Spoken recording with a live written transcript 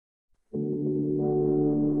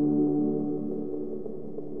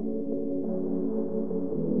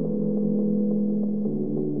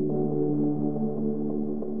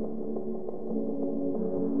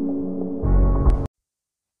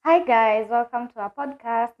Hi guys, welcome to our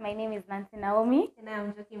podcast. My name is Nancy Naomi. And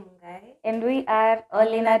I'm Joki Mungai. And we are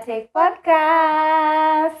All in a Take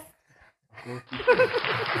Podcast.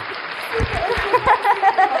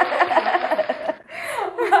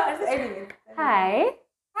 Anyway. Hi.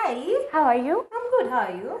 Hi. How are you? I'm good. How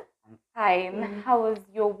are you? I'm fine. How was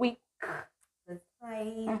your week? It's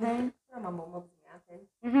fine. Mambo happened.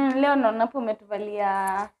 Leo naona hapo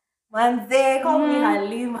umetuvalia Manze, call me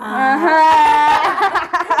Halima.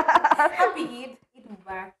 Happy Eid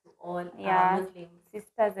Mubarak to all Muslim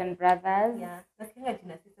sisters and brothers. Yeah. Nasikia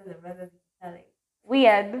jina sisters and brothers like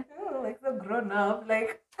weird. Oh, like so grown up.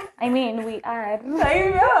 Like I mean, we are.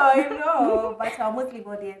 I know. But our Muslim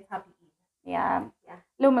audience, happy Eid. Yeah.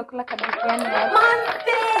 Leo umekula kabisa yani.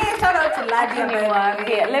 Manze, shout out to Ladi.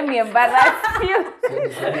 Let me embarrass you.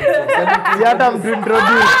 Yet I'm to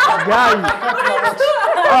introduce guys.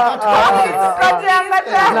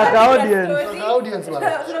 Like audience.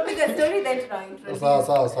 Tunapiga story then tunaintroduce.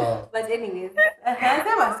 Sawa. But anyways,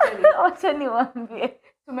 sema story. Acha niwaambie.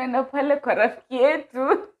 Tumeenda pale kwa rafiki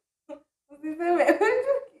yetu. Usiseme.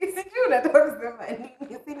 Sijui unataka kusema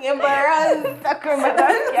nini. Usini embarrass.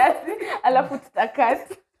 Kiasi. Alafu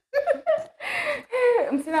tutakata.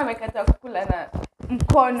 Msina amekata kukula na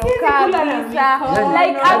mkono kabisa.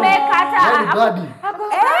 Like amekata.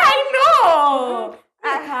 I know. I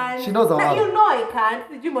can't. She knows how. You know I can't.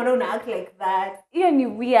 Sijui mbona una act like that. Hiyo ni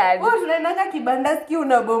weird. Wewe tunaendanga kibandaski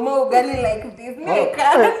unabomoa ugali like this. Me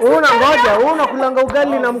can't. Una kulanga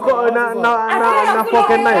ugali na fork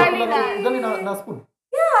and knife. Ugali na spoon.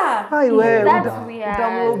 Yeah. Hai wewe. That's weird.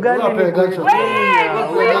 Utamu ugali ni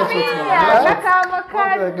kama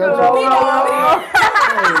kado.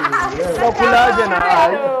 Unakulaje na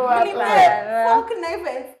Fork, knife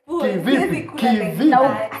and spoon. Kivipi?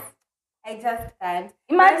 I just can't.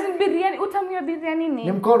 Imagine biryani, utamu ya biryani ni?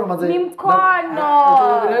 Ni mkono manze. Ni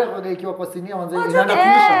mkono. Ndio ikiwa kwa sinia manze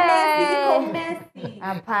Iko messy.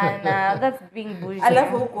 Hapana, that's being bullshit.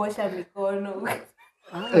 Alafu kuosha mikono.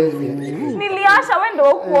 Niliosha wewe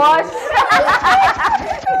ndio kuosha.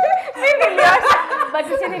 Mimi niliosha.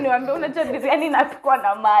 But chini niwaambia unajua biryani inapikwa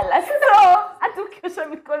na mala. So, hata ukiosha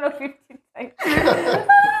mikono 50 times.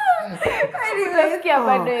 Utasikia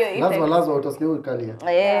bado hiyo. Lazima utasikia ukali.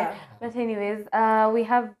 Yeah. But anyways, we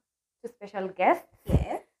have two special guests.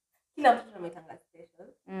 Yes. Kila mtu ametanga special.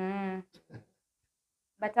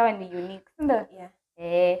 But hawa ni unique, ndio?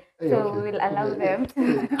 Yeah. So we will allow them to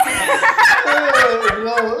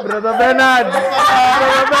Brother Bernard.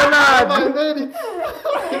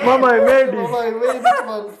 Mama, I made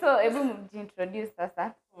it. So ebu mjintroduce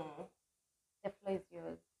sasa. The floor is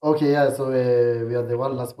yours. Okay, yeah, so we are the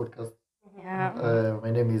One Last Podcast. Yeah.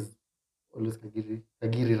 My name is always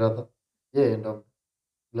Kagiri rather. Yeah, and I'm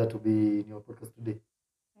glad to be in your podcast today.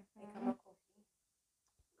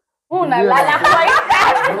 Unalala kwa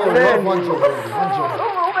One job.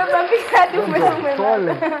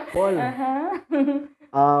 Pole.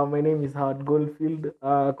 My name is Howard Goldfield,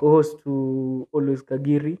 co-host to Always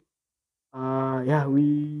Kagiri.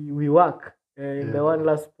 We work in the One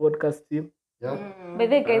Last Podcast team. Yeah. But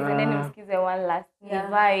the guys and then msikize one last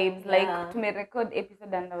vibes. Like Yeah. to me record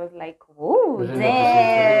episode and I was like, oh We really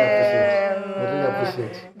damn.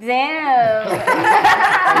 appreciate. Damn.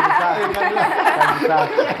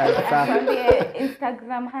 Kabisa.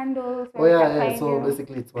 Instagram handles. Oh yeah. So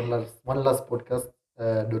basically it's one last podcast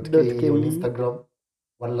 .ke on Instagram,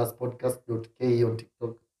 one last podcast.ke on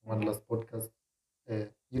TikTok, one last podcast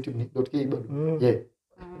YouTube.ke. Yeah.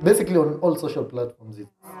 Basically on all social platforms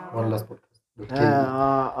it's one last podcast.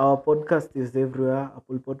 Our podcast is everywhere: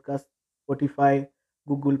 Apple Podcast, Spotify,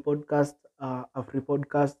 Google Podcast, Afri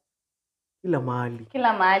Podcast, kila mahali.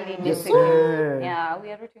 Basically. Yeah,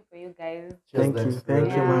 we are rooting for you guys. Thank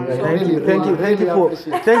you, man. Really Thank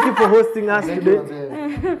you for hosting us Thank today.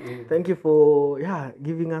 you. Thank you for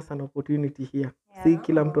giving us an opportunity here. Yeah. Si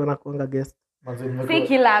kila mtu anakuanga guest. Si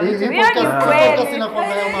kila mtu. Hii Hiyo ni podcast kweli.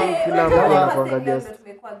 inakwambia Kila mtu anakuanga guest.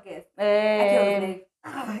 Tumekuwa guest.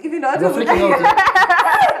 Even You're freaking out.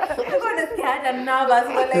 I'm scared and nervous.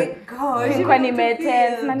 But like, gosh. Kwa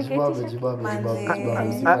nimetense na nikaitisha. Jibambe.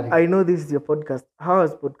 I know this is your podcast. How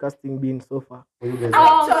has podcasting been so far? For you guys.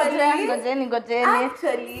 Ngojeni.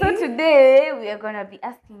 Actually. So today we are gonna be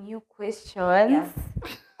asking you questions.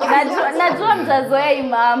 Najua mtazoea hii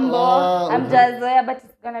mambo. Mtazoea but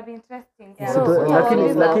it's gonna be interesting.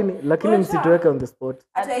 Lakini msituweke on the spot.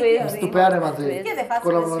 Tupeane manze. Get the first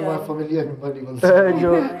Kuna question. familia nyumbani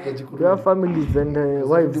We have families and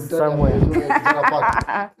wives somewhere.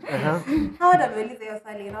 How would I believe your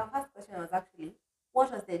swali? Our first question was actually,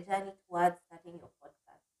 what was the journey towards starting your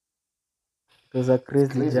podcast? It was a crazy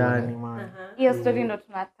crazy, journey, man. man. Hiyo story ndo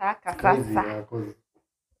tunataka Crazy, sasa. yeah, because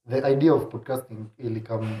the idea of podcasting really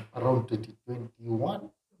come around 2021.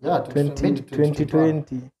 Yeah,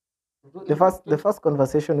 2020. The first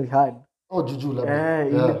conversation we had. Oh, Juju labda.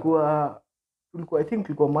 Ilikuwa I think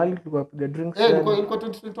tulikuwa mali tulikuwa piga drinks. Ilikuwa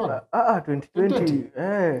 2021.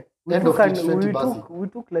 2020. End of 2020 basi. We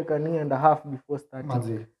took like an year and a half before starting.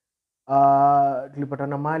 Manzi.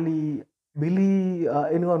 Tulipatana mali Billy,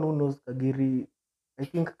 anyone who knows Kagiri, I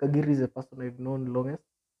think Kagiri is a person I've known longest.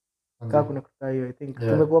 Kaa kuna kutoka hiyo, I think.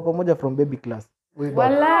 Tumekuwa pamoja from baby class.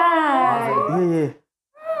 Walai. Yeah.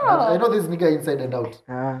 I know this nigga inside and out.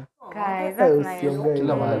 Guys, that's nice.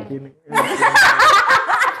 Kila mahali.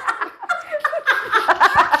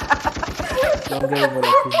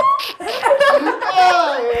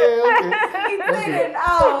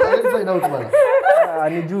 Inside out bana.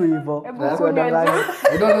 Anijui hivyo. I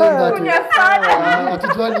don't know that.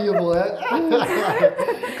 Atujuani hivyo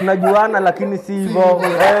tunajuana lakini si hivyo.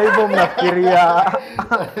 Hivyo mnafikiria.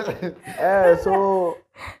 So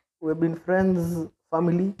we've been friends,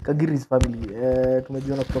 family, Kagiri's family.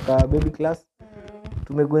 Tumejuana kutoka baby class.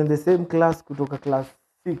 Tumego in the same class kutoka class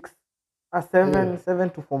 6. 7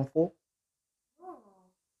 to form 4.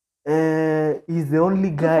 He's the only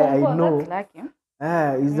guy I know.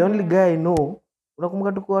 He's the only guy I know.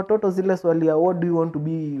 Unakumbuka tuko watoto zile swali ya what do you want to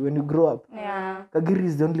be when you grow up? Yeah. Kagiri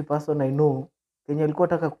is the only person I know Kenya alikuwa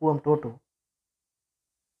anataka kuwa mtoto.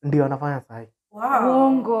 Ndio anafanya sasa.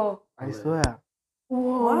 Wow. I swear.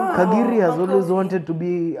 Wow. Kagiri has always wanted to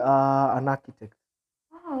be an architect.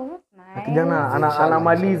 Wow, that's nice. Kijana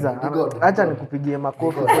anamaliza. Acha nikupigie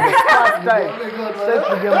makofi. First time.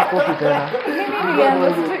 Nikupigie makofi tena.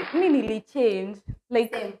 Mimi nilichange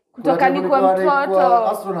like kutoka nikuwa mtoto.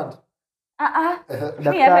 Astronaut.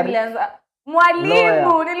 Mimi hata nilianza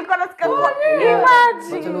mwalimu, nilikuwa nasikia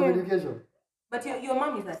imagine. But your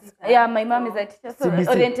mom is a teacher. Yeah, my mom is a teacher. So CBC.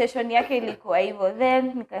 orientation yake ilikuwa hivyo.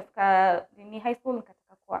 Then nikafika ni high school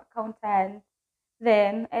nikataka kuwa accountant.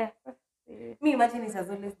 Then me imagine it has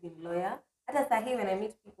always been lawyer. Hata sahi when I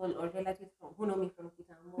meet people or relatives who know me from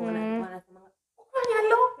Kitambo, wanasema ukafanya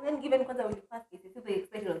law, and then given kwanza when you pass cases, people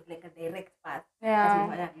expect it was like a direct pass. yeah.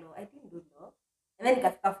 Law. I didn't do law. And then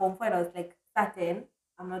nikafika form 4 and I was like certain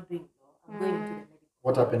I'm not doing law. I'm going into the medical.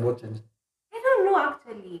 What happened? What changed? I don't know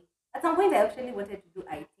actually. At some point I actually wanted to do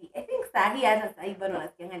IT. I think sahi bado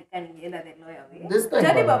nasikianga nienda the lawyer way. This time.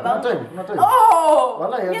 Jadi baba. Kuna time. Oh!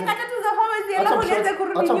 Wala Miaka 3 za pharmacy alafu nianze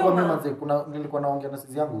kurudi nyuma. Acha mimi kuna nilikuwa naongea na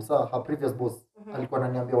sisi yangu saa her previous boss alikuwa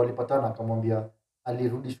ananiambia walipatana akamwambia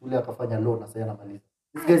alirudi shule akafanya law na sasa anamaliza.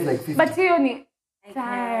 This guy is like 50. But hiyo ni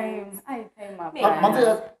time. Time up. Manze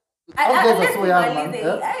guys are so young, man.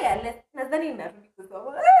 Nadhani narudi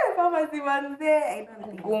kusoma. Pharmacy manze. I don't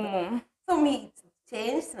think. Gumu. So me it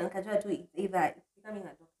changed na nikajua tu it's either becoming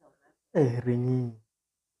a doctor or not. Ringi.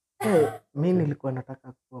 Mimi nilikuwa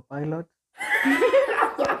nataka kuwa pilot.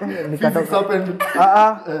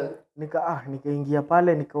 Nikaingia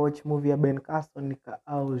pale nikawatch movie ya Ben Carson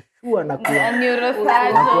sure na kuwa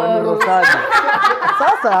neurosurgeon.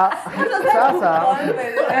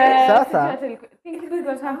 Sasa think big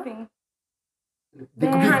or something.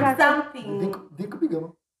 Think big.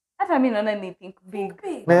 Hata mimi naona ni think big.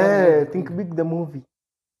 Think Big the movie.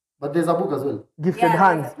 But there's a book as well. Gifted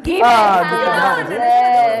Hands. Gifted Hands.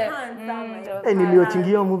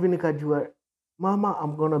 Niliochingia movie nikajua mama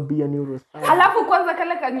I'm gonna be a neurosurgeon. Alafu kwanza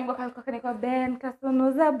kale kanyimbo kalikuwa Ben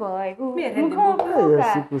Carson the boy.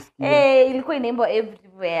 Ilikuwa inaimba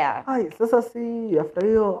everywhere. Sasa si after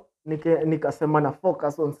hiyo nikasema na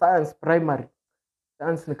focus on science primary.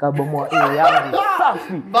 Science nikabomoa yangu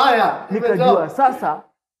safi. Mbaya. Nikajua sasa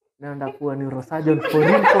naenda kuwa neurosurgeon for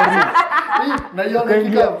real.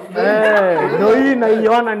 Ndio hii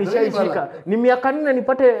naiona nishaishika. Ni miaka 4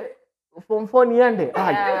 nipate form 4 niende.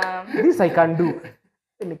 This I can do.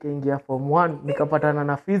 Nikaingia form 1 nikapatana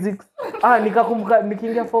na physics. Nikakumbuka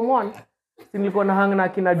nikiingia form 1 nilikuwa na hang na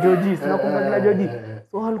kina Georgie. Nakumbuka kina Georgie.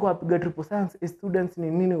 So walikuwa wapiga triple science students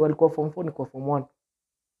ni nini walikuwa form 4 ni kwa form 1.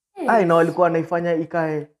 Na walikuwa wanaifanya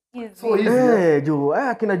ikae so easy.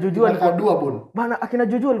 Akina Jojo alikuwa doable. Bana akina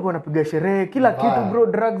Jojo alikuwa wanapiga sherehe kila kitu bro,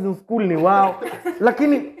 drugs in school ni wao.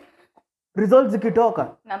 Lakini results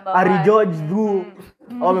zikitoka Ari George du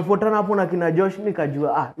wamefuatana hapo na kina Josh,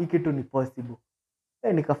 nikajua hii kitu ni possible.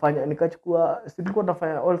 Nikachukua silikuwa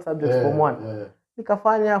nafanya all subjects form 1.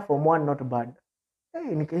 Nikafanya form 1 not bad.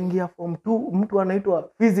 Nikaingia form 2 mtu anaitwa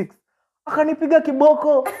physics akanipiga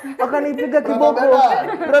kiboko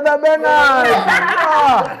brother Bernard.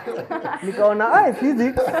 Nikaona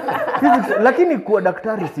physics lakini kuwa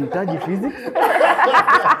daktari sihitaji physics.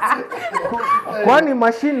 Kwani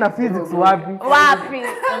machine na physics wapi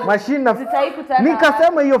machine na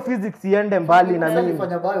nikasema hiyo physics iende mbali na mimi.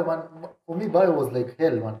 Nilifanya bio man, for me bio was like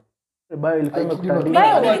hell man. Bio ilikuwa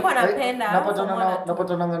nilikuwa napenda.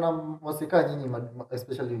 Napatana na wasika nyinyi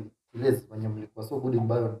especially les wenye mlikuwa so good in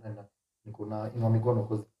bio na niko na inua mikono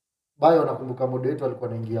cause bio nakumbuka model wetu alikuwa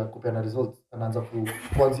anaingia kupeana results anaanza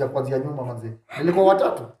kuanzia nyuma manze. Nilikuwa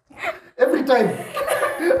watatu every time.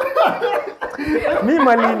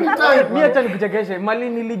 Mimi hata nikuchekeshe mali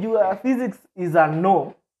nilijua physics is a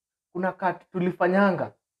no. Kuna cut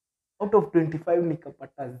tulifanyanga out of 25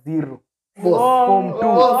 nikapata 0. Form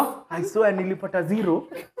 2 I swear nilipata 0.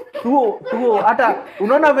 Tuo hata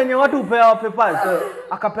unaona venye watu upewa papers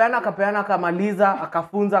akapeana akamaliza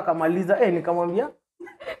akafunza akamaliza nikamwambia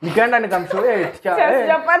nikaenda nikamshow teacher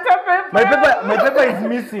sijapata paper my paper is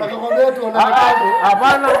missing. Akamwambia tu unaona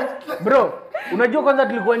hapana bro unajua kwanza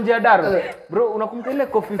tulikuwa nje ya daro bro unakumbuka ile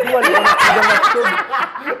coffee tu alikuja na story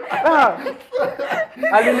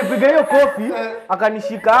alinipiga hiyo coffee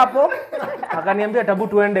akanishika hapo akaniambia tabu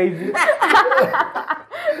tuende hivi.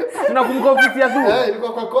 Tunakumbuka ofisi ya Zuu.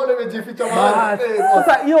 Ilikuwa kwa kona imejificha mahali.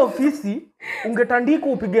 Sasa hiyo ofisi ungetandika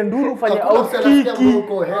upige nduru fanya outkick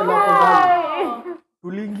huko hela hapo.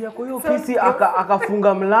 Tuliingia kwa hiyo ofisi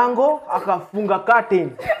akafunga mlango, akafunga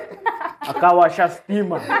curtain. Akawasha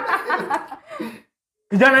stima.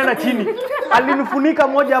 Kijana anaenda chini. Alinifunika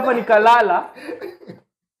moja hapa nikalala.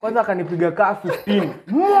 Kwanza akanipiga kaa 15.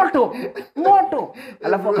 Moto.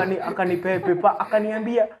 Alafu akanipea pepa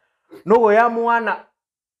akaniambia no ya mwana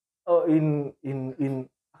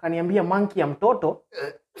akaniambia monkey ya mtoto.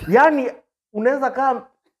 Yaani unaweza kaa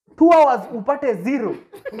 2 hours upate 0.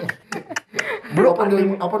 Bro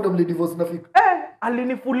hapo ndo mlidivorce nafika.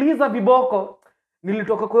 Alinifuliza viboko.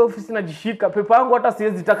 Nilitoka kwa ofisi najishika. Pepa yangu hata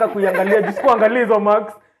siwezi taka kuiangalia. Jisikuangalia hizo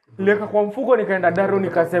marks. Niliweka kwa mfuko nikaenda daro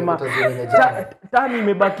nikasema tami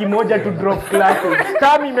imebaki moja to drop classes.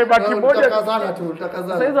 Tami imebaki moja. Utakazana tu.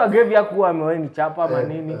 Sasa hizo agave ya kuwa ameweni chapa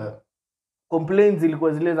manini. Complaints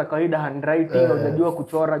zilikuwa zile za kawaida handwriting unajua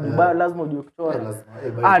kuchora juba lazima ujue kuchora.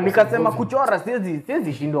 Nikasema kuchora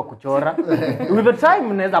siwezi shindwa kuchora. With the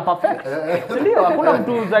time naweza perfect. Ndio hakuna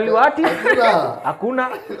mtu uzaliwa ati. Hakuna.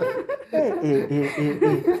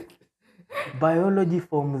 Biology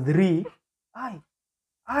form 3.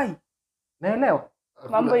 Ai. Naelewa.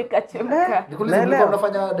 Mambo ikachemka. Nilikuwa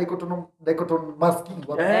unafanya dichotom masking.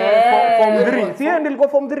 Form 3. Si nilikuwa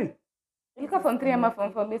form 3. Ilikuwa form 3 ama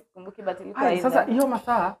form 4 sikumbuki but ilikuwa hiyo. Sasa hiyo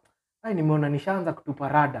masaa nimeona nishaanza kutupa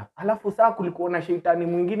rada. Alafu saa kulikuwa na shetani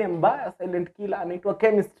mwingine mbaya silent killer anaitwa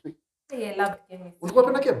chemistry. I love chemistry. Ulikuwa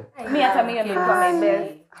unapenda chem? Mimi hata mimi nilikuwa my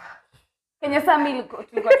best. Kenya saa mimi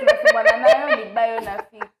tulikuwa tunasomana nayo ni bio na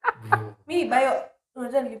physics. Mimi bio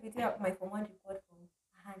unajua nilipitia my form 1 report from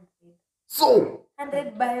 100. So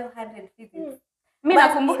 100 bio 100 physics. Mimi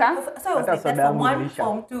nakumbuka hata form 1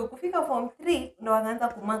 form 2 kufika form 3 ndo wanaanza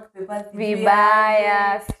kumark papers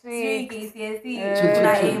vibaya strict KCSE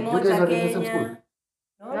na emoja Kenya.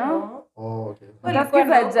 No. Oh okay.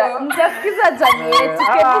 Mtasikiza jamii yetu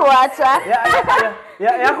kebu acha.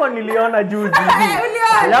 Yako niliona juzi.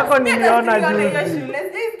 Yako niliona juzi.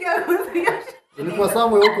 Ilikuwa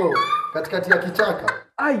somewhere huko katikati ya kichaka.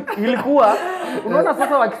 Ilikuwa unaona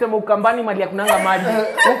sasa wakisema Ukambani mali ya kunanga maji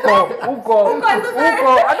huko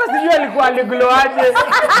hata sijui alikuwa aligloaje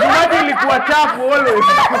maji ilikuwa chafu always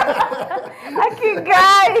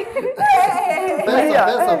akigai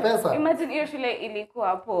pesa imagine hiyo shule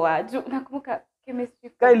ilikuwa poa nakumbuka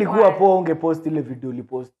chemistry ilikuwa poa ungepost ile video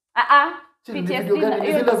ulipost PTSD na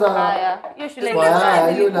hiyo shule hizo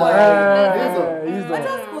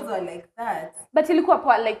schools are like that but ilikuwa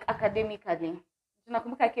poa like academically.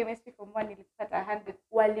 Tunakumbuka chemistry form 1 nilipata 100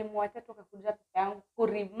 walimu watatu wakakuja pesa yangu ku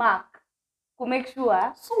remark ku make sure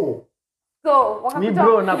so wakakuja mimi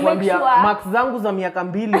bro nakwambia marks zangu za miaka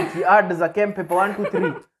 2 kiad za chem paper 1 2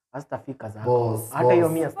 3 hastafika zako hata hiyo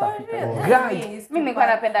mimi hastafika guys mimi nilikuwa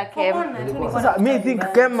napenda chem. Sasa mimi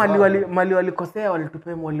think chem mali walikosea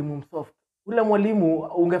walitupea mwalimu msoft. Ule mwalimu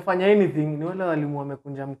ungefanya anything ni wale walimu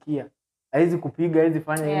wamekunja mkia. Haizi kupiga, haizi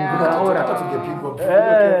fanya hivi. Hata tungepigwa.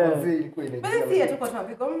 Ilikuwa inaingia. Basi tuko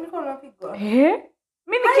tunapigwa, mlikuwa mnapigwa.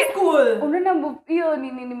 Mimi high school. Unaona hiyo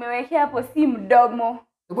nini nimewekea hapo si mdomo.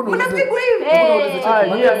 Unapigwa hivi.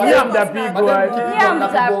 Yeye mtapigwa.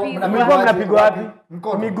 Mlikuwa mnapigwa wapi?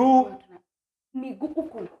 Miguu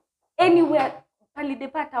huku. Anywhere pale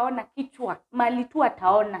depa ataona kichwa, mali tu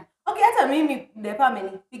ataona. Okay, hata mimi Depa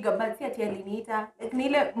amenipiga but si ati aliniita. Like ni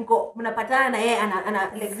ile mko mnapatana na yeye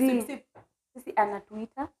ana like sisi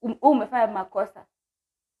anatuita umefanya makosa.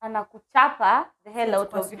 Anakuchapa the hell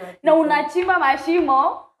out of you. Na unachimba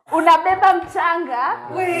mashimo, unabeba mchanga.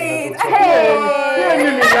 Wait. Hiyo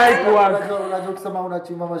ni like work. Unajua kusema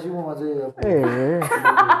unachimba mashimo mazee.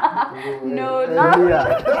 No.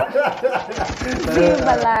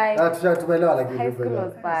 Tumeelewa lakini.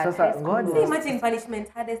 Sasa ngoja. See much in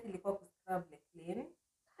punishment hardest ilikuwa kuscrub like clean.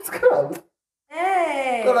 Scrub.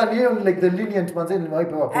 Kama ni like the lenient manze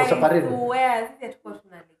nimewahipewa kwa parade. Where sisi hatuko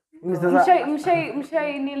tunali.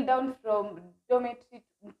 Mshay kneel down from dormitory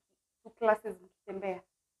to classes mkitembea.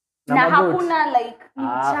 Na hakuna like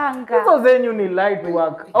mchanga. Hizo zenyu ni light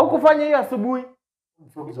work. Au kufanya hiyo asubuhi?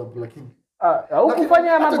 For example lakini. Au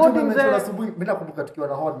kufanya magoti mzee. Asubuhi mimi nakumbuka tukiwa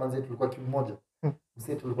na Howard manze tulikuwa cube moja.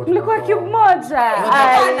 Msee tulikuwa cube moja.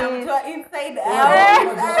 Mtu inside out.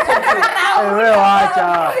 Wewe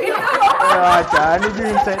acha. Niji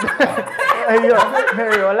inside. Hey,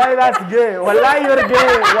 wallahi that's gay. Wallahi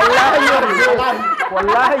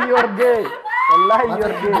you're gay.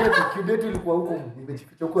 Kibetu ilikuwa huko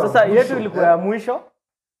imejificha huko. Sasa yetu ilikuwa ya mwisho.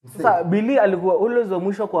 Sasa Billy alikuwa ule wa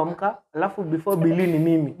mwisho kuamka, alafu before Billy ni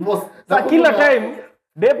mimi. Sasa kila time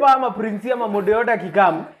Depa ama Prince ama Modeoda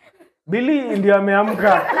kikam, Billy ndio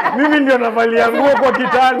ameamka. Mimi ndio navalia nguo kwa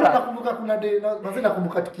kitanda. Nakumbuka kuna day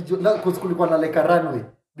nakumbuka kulikuwa na like a runway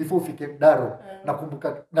before ufike Daro.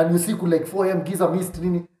 Nakumbuka na ni usiku like 4 am giza mist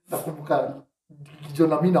nini. Nakumbuka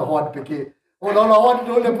kijana mimi na Howard pekee. Unaona Howard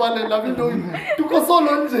ndio pale na mimi ndio tuko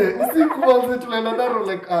solo nje. Usiku manze tunaenda Daro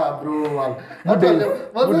like bro man.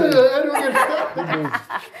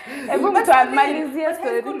 Hebu mtamalizia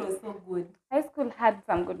story. School was so good. High school had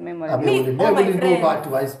some good memories. Me, go back to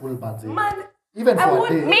high school manze. Even for a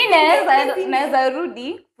day. Mimi naweza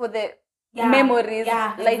rudi for the memories.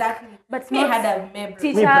 Yeah, like exactly. But me had a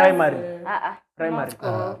memory. Me primary. Primary.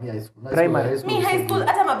 Me high school. Primary. Me high school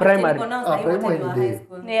hata mabishani niko nao sasa primary hivi any high day.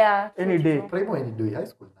 school. Yeah. Any day. Primary any day high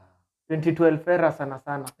school. 2012 era sana.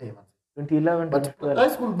 2011 But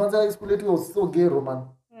 2012. high school it was so gay man.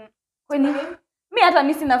 Kwani mimi hata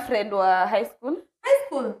mimi sina friend wa high school. High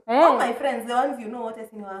school. All my friends, the ones you know what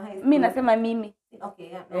is in our high school. Mimi nasema mimi. Okay,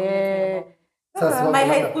 yeah. Sasa my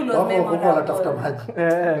high school was memorable. Wanatafuta maji.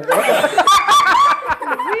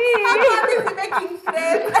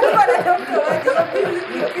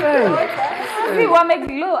 We were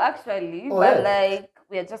glow actually, but like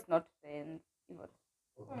we are just not friends.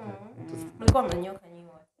 Mlikuwa mnanyoka nyinyi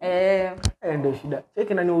wote. Ndio shida.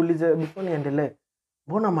 Cheki na niulize before niendelee.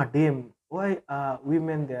 Mbona madem, why are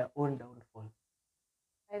women their own downfall?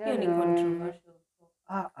 I Hiyo ni don't know. controversial.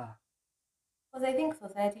 Because I think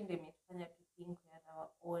society ndio imetufanya to think we are our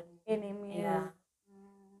own enemies. Yeah.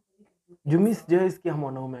 Jumi sijaisikia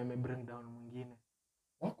mwanaume amebring down mwingine.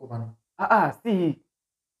 Wako man. Si.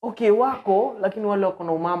 Okay, wako lakini wale wako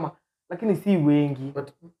na umama, lakini si wengi.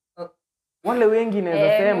 But Wale wengi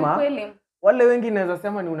naweza sema. Kweli. Wale wengi naweza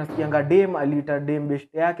sema ni unasikianga dem aliita dem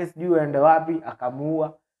best yake sijui aende wapi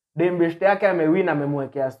akamuua. Dem best yake amewina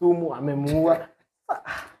amemwekea sumu amemuua.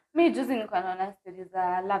 Mimi juzi nilikuwa naona stories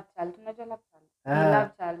za love child. Tunajua love child. Love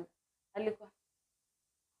child. Alikuwa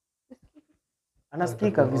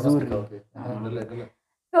anasikika vizuri.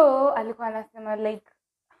 So alikuwa anasema like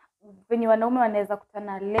when wanaume wanaweza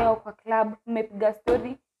kutana leo kwa club, mmepiga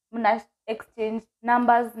story, mna exchange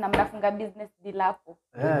numbers na mnafunga business deal hapo.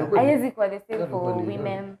 Haiwezi kuwa the same for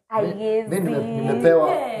women. Haiwezi. Mimi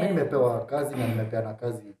nimepewa kazi na nimepeana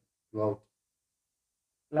kazi throughout.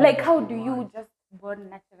 Like how do you just born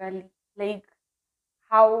naturally? Like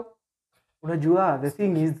how? Unajua the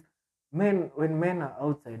thing is when men are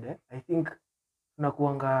outside I think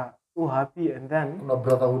tunakuanga so happy and then kuna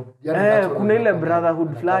brotherhood. Kuna ile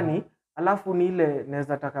brotherhood fulani alafu ni ile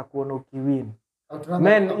naweza taka kuona ukiwin.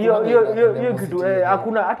 Men hiyo kitu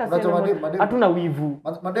hakuna hata hatuna wivu.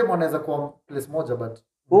 Mademo anaweza kuwa place moja but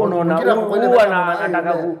unaona huwa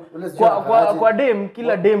anataka kwa dem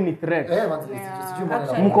kila dem ni threat.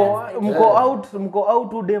 Mko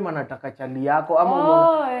out dem anataka chali yako ama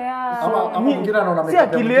unaona. Mwingine anaona si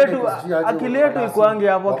akili yetu ikoange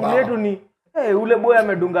hapo. Akili yetu ni ule boy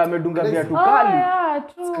amedunga viatu kali.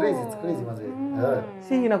 It's crazy manze.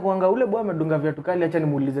 Si inakuanga ule boy amedunga viatu kali, acha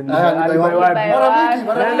nimuulize ni alibai wapi.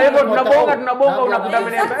 Mara hivyo tunabonga unakuta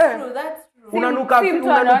meniambia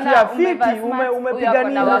unanukia fiti umepiga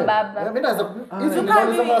nini? Mimi naweza hizo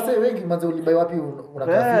kazi za wase wengi manze ulibai wapi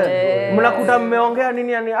unakaa fiti. Mnakuta mmeongea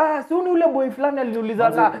nini yani si ni ule boy fulani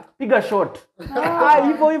aliniuliza piga shot.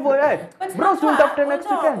 Hivyo bro si utafute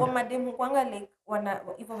next weekend. Kwa mademu kwanga like wana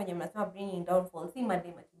hivyo wenye mnasema bringing downfall si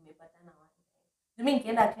mademu tumepatana wapi. Mimi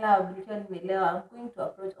nikienda club nikiwa nimelewa, I'm going to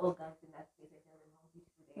approach all girls in that place and tell them how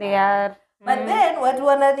beautiful They are. But then watu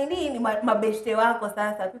wana nini ni mabeshte wako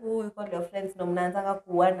sasa, people who you call your friends ndo mnaanza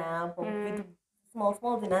kuona hapo vitu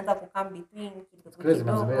small zinaanza ku come between It's crazy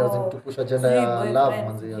manze, as in to push agenda ya love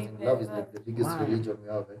manze, as in love is like the biggest religion we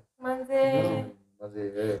have. Manze.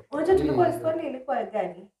 Unajua tulikuwa swali ilikuwa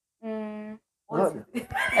gani?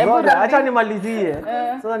 Acha nimalizie.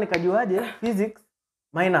 Sasa nikajuaje physics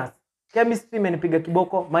minus chemistry imenipiga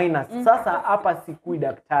kiboko minus. Sasa hapa sikui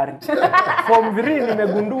daktari. Form 3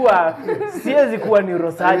 nimegundua siwezi kuwa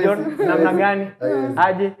neurosurgeon namna gani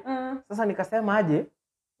aje. Sasa nikasema aje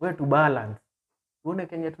wewe tu balance. Uone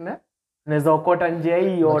Kenya tunaweza okota njia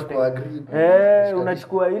hii yote.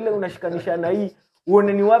 Unachukua ile unashikanisha na hii.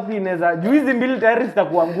 Uone ni wapi inaweza juu hizi mbili tayari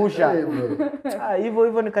zitakuangusha.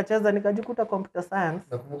 Hivyo nikacheza nikajikuta computer science.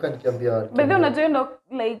 Nakumbuka nikiambia but then unajua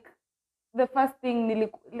like the first thing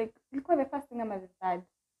ilikuwa the first thing ama the third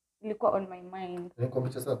ilikuwa on my mind. Ni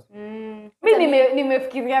computer science. Mimi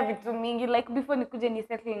nimefikiria vitu mingi like before nikuje ni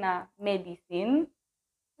settle na medicine.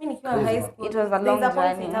 Mimi nikiwa high school it was a long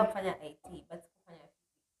journey. Nilifanya IT but sikufanya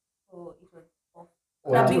so it was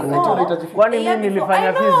kwani mimi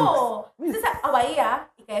nilifanya physics. Sasa our year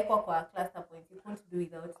ikaekwa kwa cluster point. You couldn't do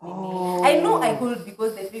without me. I know I could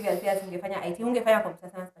because the previous years ungefanya IT, ungefanya computer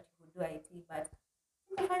science but you could do IT but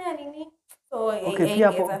ungefanya nini? So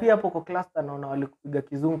okay, pia hapo kwa cluster naona walikupiga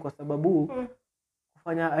kizungu kwa sababu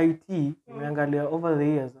kufanya IT umeangalia over the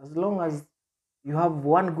years as long as you have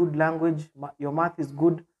one good language, your math is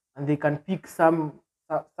good and they can pick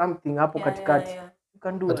something hapo katikati.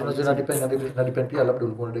 Can do. But unajua depend pia labda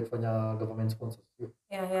ulikuwa unataka kufanya government sponsors.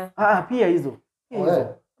 Pia hizo.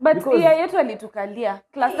 But pia yetu alitukalia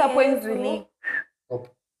cluster points really.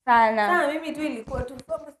 Sana. Mimi tu ilikuwa tu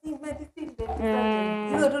pharmacy medicine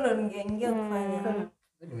hizo tu ndo ningeingia kufanya.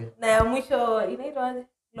 Na ya mwisho inaitwa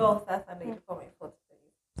law sasa ndio ilikuwa my fourth.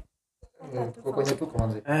 Kwenye tuko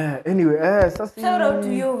manzi. Anyway, sasa shout out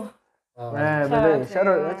to you. Bale, shout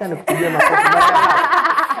out acha nikupigie makofi.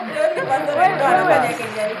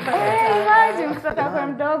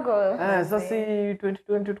 Sasa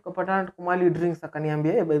 2020 tukapatana tukumali drinks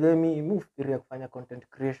akaniambia by the way mimi ufikiria kufanya content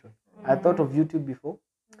creation. I thought of YouTube before.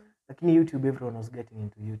 Lakini YouTube everyone was getting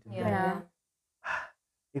into YouTube.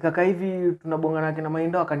 Ikaka hivi tunabongana kina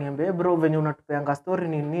Maindo akaniambia bro venye unatupeanga story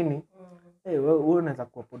ni nini? Wewe unaweza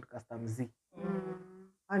kuwa podcaster mziki.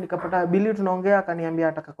 Nikapata Billy tunaongea akaniambia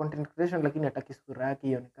ataka content creation lakini hataki sura yake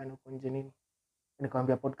ionekane huko nje nini.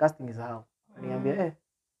 Nikamwambia podcasting is how. Akaniambia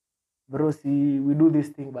bro si we do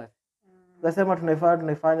this thing but. Tukasema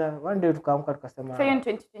tunaifanya one day tukaamka tukasema so in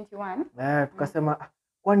 2021 tukasema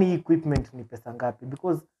kwani equipment ni pesa ngapi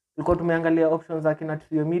because tulikuwa tumeangalia options za kina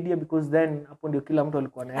Trio Media because then hapo ndio kila mtu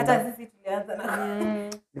alikuwa anaenda. Hata sisi tulianza na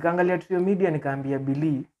nikaangalia Trio Media nikaambia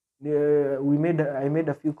Billy I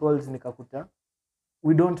made a few calls nikakuta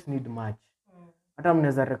we don't need much. Hata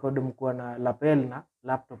mnaweza record mkiwa na lapel na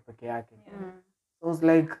laptop peke yake. So I was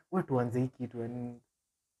like what tuanze hiki kitu and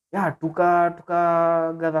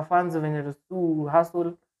tuka gather funds venye tu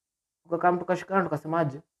hustle tukashikana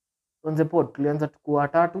tukasemaje tuanze pod. Tulianza tukuwa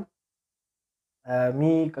 3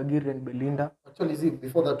 me Kagiri and Belinda. Actually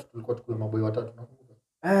before that tulikuwa tukuwa maboy 3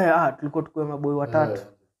 nakumbuka. Tulikuwa tukuwa maboy 3.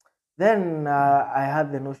 Then I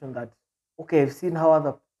had the notion that okay I've seen how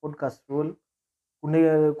other podcasts roll.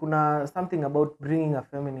 Kuna something about bringing a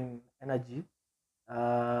feminine energy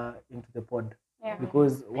into the pod.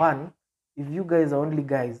 Because one, if you guys are only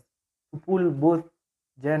guys, to pull both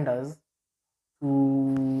genders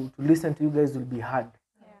to listen to you guys will be hard.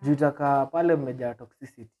 Juu taka pale mmejaa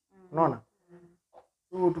toxicity. Unaona?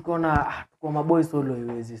 So tukaona tuko maboy solo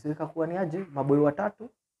iwezi. So ikakuwa ni aje maboy 3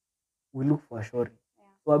 we look for a shorty.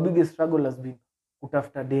 So our biggest struggle has been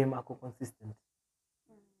kutafuta dem ako consistent.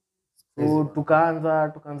 So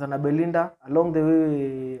tukaanza na Belinda. Along the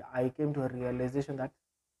way I came to a realization that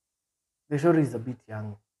the shorty is a bit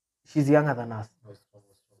young. She's younger than us.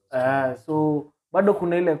 So bado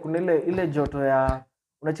kuna ile joto ya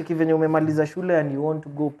unacheki venye umemaliza shule and you want to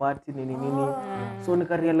go party nini. So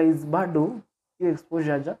nika realize bado hiyo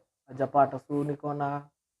exposure hajapata. So nikaona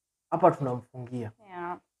hapa tunamfungia.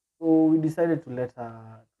 So we decided to let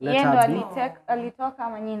her alitoka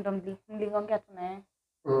ama nyinyi ndo mliongea tunaye.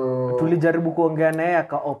 Tulijaribu kuongea naye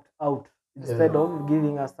aka opt out instead of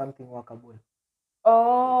giving us something workable.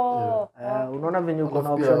 Unaona venye uko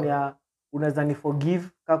na option ya unaweza ni forgive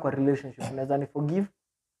kwa relationship, unaweza ni forgive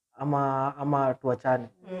ama tuachane.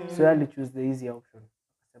 So I choose the easy option.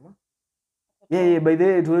 Akasema by the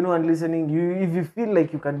way to anyone listening, if you feel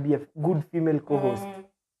like you can be a good female co-host,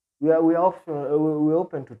 we are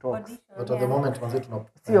open to talk. But at the moment manze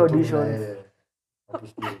see auditions.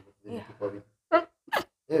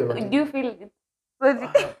 Do you feel it's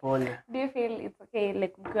Pole. do you feel it's okay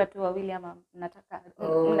like mkiwa tu wawili ama mnataka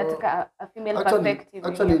a female perspective?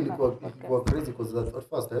 Actually ilikuwa crazy because at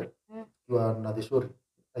first tukiwa na the show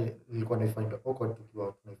nilikuwa naifind awkward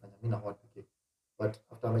tukiwa tunaifanya mimi na Howard pekee, but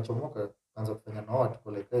after amechomoka kaanza kufanya na Howard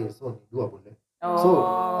tuko like hey, so ni doable.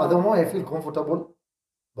 So the more I feel comfortable,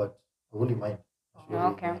 but I won't mind.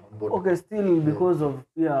 Okay, still because of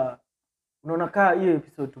unaona kaa hiyo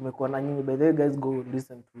episode tumekuwa na nyinyi, by the way guys, go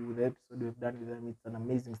listen to the episode we've done with them, it's an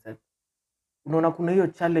amazing set. Unaona kuna hiyo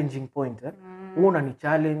challenging point wewe unani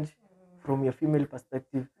challenge from your female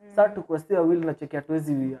perspective. Sasa tukwastia will na check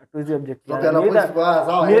hatuwezi object.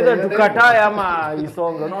 Neither tukatae ama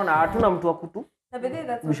isonge. Unaona hatuna mtu wa kutu.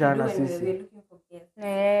 Bishana sisi.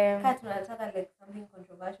 Kama tunataka like something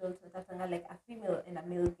controversial, tunataka like a female and a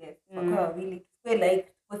male guest. Kwa really feel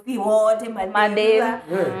like see what madem.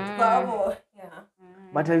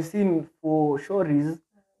 But I've seen for shories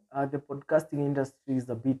the podcasting industry is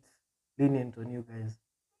a bit lenient on you guys.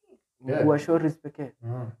 Kwa shories pekee.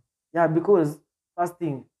 Yeah, because first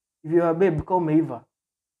thing, if you are babe kama umeiva,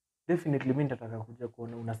 definitely mimi nitataka kuja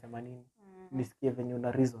kuona unasema nini. Nisikie venye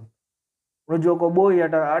una reason. Unajua kwa boy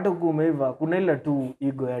hata kwa umeiva kuna ile tu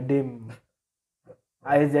ego ya dem.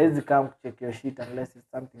 Haiwezi kama kucheck your shit unless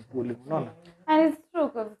it's something cool, unaona? And it's true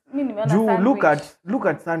because mimi nimeona sandwich. Look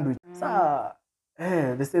at sandwich. Sa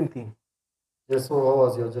the same thing. Yeah, so how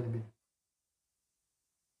was your journey?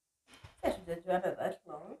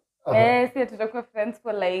 Si tutakuwa friends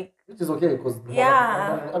for like Which is okay because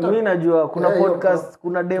mimi najua kuna podcast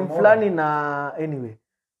kuna dem fulani na anyway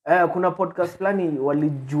kuna podcast fulani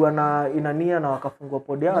walijua na inania na wakafungua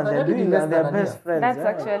pod yao and they're doing their best friends. That's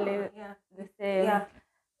actually the same.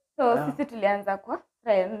 So sisi tulianza kwa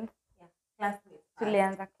friends. Classmates.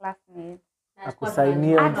 Tulianza classmates.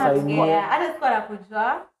 Akusainia. Hata sikuwa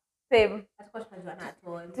nakujua. Same. Hatakuwa tunajua na at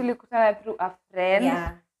all. Tulikutana through a friend.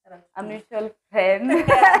 Yeah. A mutual friend.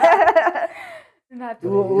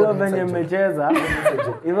 Huyo venye mmecheza.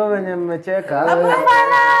 Hivyo venye mmecheka.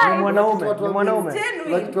 Ni mwanaume.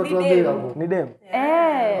 Ni dem.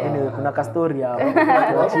 Anyway, kuna ka story hapo.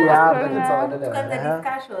 Tuachie hapo. Tukaanza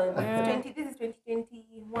discussion. This is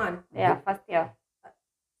 2021. Yeah, first year.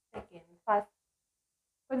 Second. First.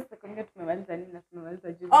 Kwanza second year tumemaliza nini na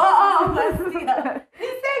tumemaliza juzi. First year.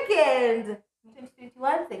 Second.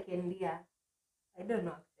 2021 second year. I don't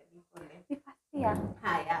know actually. First year.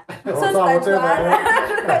 Haya. So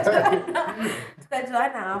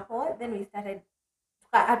tukajuana hapo, then we started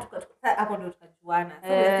hapo ndo tukajuana. So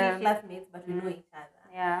we're still classmates but we know each other.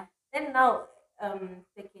 Yeah. Then now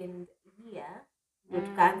second year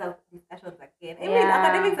tukaanza discussions again. I mean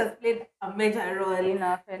academics has played a major role in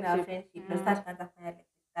our friendship. We started to have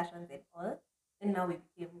discussions and all, and now we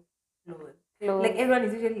became close. Like everyone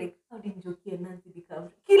is usually like, how did Joki and Nancy become?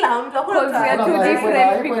 Kila mtu because we are two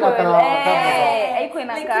different people. Haiko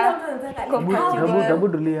inakaa. Gabu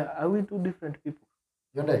dulia, are we two different people?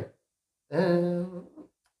 Yonde.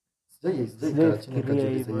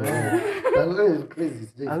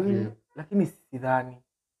 Lakini sidhani.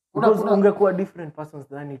 Ungekuwa different persons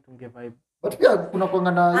dhani tunge vibe. But pia kuna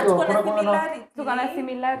kuangana hiyo kuna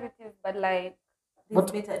similarities but like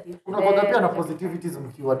kuna kuanga pia na positivities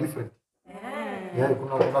mkiwa different. Yeah,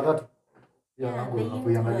 kuna that. Yeah, nangu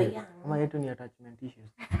kuiangalia. Kama yetu ni attachment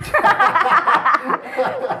issues.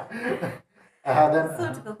 So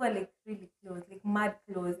tukakuwa like really close, like mad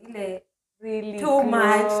close. Ile really too close.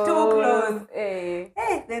 much, too close.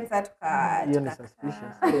 Then tuka You're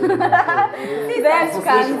suspicious. Then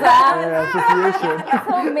tukaanza. Association.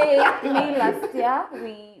 So May last year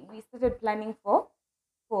we started planning for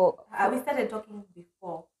we started talking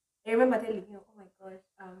before. I remember telling you, oh my gosh,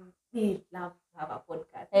 we love to have a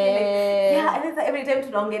podcast. Yeah, and then every time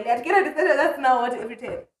tunaongelea, that's now what every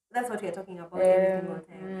time. That's what we are talking about every single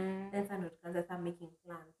time. Then Sandra tukaanza start making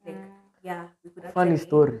plans. Like, yeah, we could actually...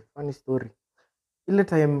 Funny story. Ile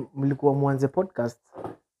time mlikuwa mwanze podcast,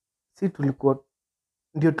 si tulikuwa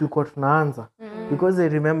tunaanza. Because I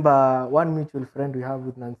remember one mutual friend we have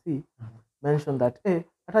with Nancy mentioned that,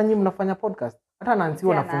 hata nyinyi mnafanya podcast. Hata Nancy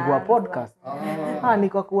wanafungua podcast.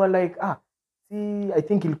 Nikakuwa like, I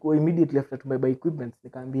think ilikuwa immediately after to buy equipment.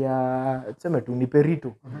 Nikaambia, tuseme tu ni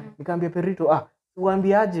Perito. Nikaambia Perito,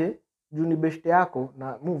 uambiaje juu ni best yako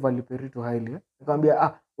na move ali Perito highly.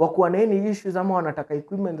 Nikaambia, wakuwa na any issues ama wanataka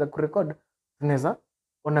equipment za kurecord, tunaweza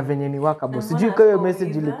ona venye ni workable. Sijui kwa hiyo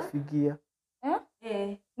message ilikufikia.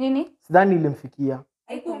 Nini? Sidhani ilimfikia.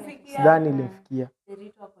 Haikufikia. Sidhani ilimfikia.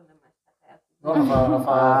 Perito hapo na mashtaka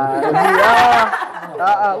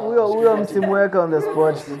yako. Huyo msimuweka on the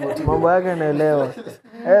spot. Mambo yake naelewa.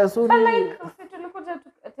 So like tulikuja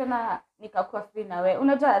tena nikakuwa free na wewe.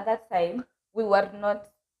 Unajua at that time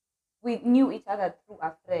we knew each other through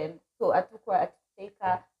a friend. So hatukuwa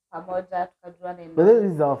atuteka pamoja tukajuana. But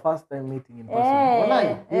this is our first time meeting in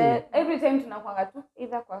person. Every time tunakuanga tu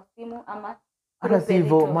either kwa simu ama hata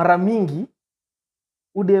sivyo mara mingi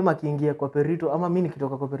udem akiingia kwa Perito ama mimi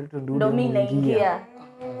nikitoka kwa Perito ndio mimi naingia.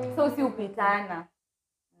 So si upitana.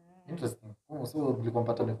 Interesting. So mlikuwa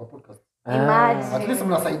mpatana kwa podcast. Imagine. At least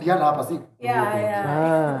mnasaidiana hapa siku.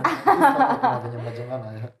 Yeah. Kuna venye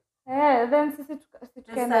mnajengana. Then sisi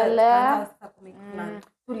tukaendelea.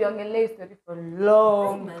 Tuliongelea story for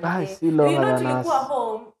long. Si long. You know tulikuwa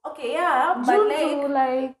home. Okay, yeah, but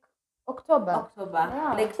like October.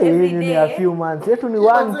 Yeah. Like every day. A few months. Yetu ni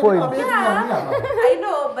 1 point. I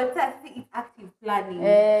know, but that's it's active planning.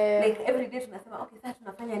 Like every day tunasema okay, sasa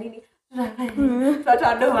tunafanya nini?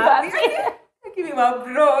 Tunatoa wapi? Lakini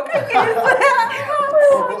mabro.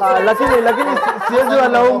 Lakini siwezi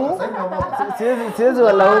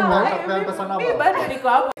walaumu. Mimi bado niko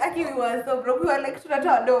hapo. Lakini we were so broke. We were like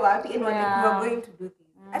tunatoa wapi and we were going to do things.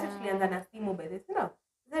 Hata tulianza na simu by the way. No.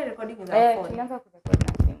 Is recording with our phone? Tulianza kurekodi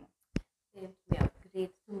na simu.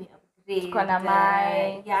 Upgrade. Tuko na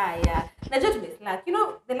mic. Yeah. Najua tumeslack. You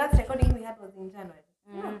know, the last recording we had was in January.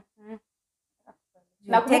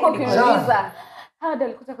 Na kuuliza Howard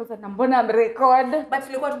alikuja kwanza na mbona mrecord? But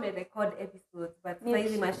tulikuwa tumerecord episodes but sasa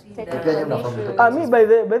hizi mashida. Mimi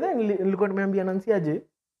by then nilikuwa nimeambia Nancy aje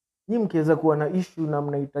nyinyi mkiweza kuwa na issue na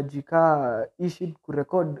mnahitajika issue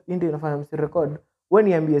kurecord ndio inafanya msirecord. Wewe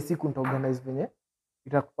niambie siku nitaorganize venye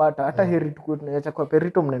itakupata hata heri tukue tunaacha kwa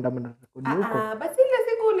Perito mnaenda mnarecord huko. But ile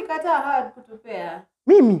siku ulikataa Howard kutupea.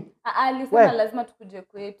 Mimi alisema lazima tukuje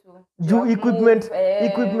kwetu. Juu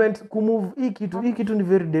equipment kumove hii kitu ni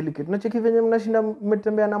very delicate. Unacheki venye mnashinda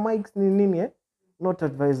mmetembea na mics ni nini not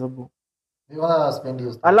advisable.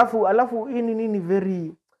 Alafu hii ni nini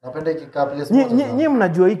very napenda ikikaa place nyinyi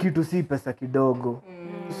mnajua hii kitu si pesa kidogo.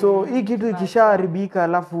 So hii kitu ikishaharibika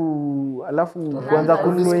alafu kuanza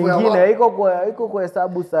kununua nyingine iko kwa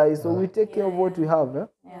hesabu sahi. So we take care of what we have.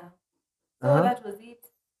 Yeah. So that was it.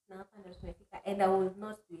 Na hapa ndio tumefika and I will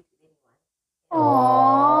not do it to anyone.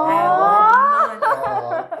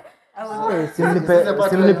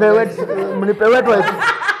 Mnipewe tu.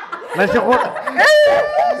 Nashukuru.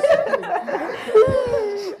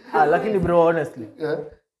 Lakini bro honestly.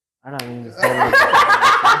 Ana mimi sorry.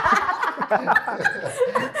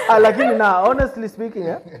 Lakini na honestly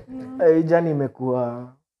speaking jani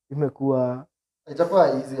imekuwa itakuwa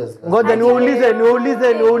easy as. Ngoja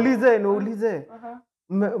niulize.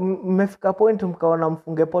 Mmefika point mkaona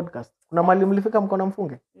mfunge podcast. Kuna mali mlifika mkaona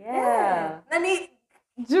mfunge? Yeah. Nani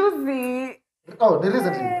juzi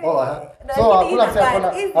recently. So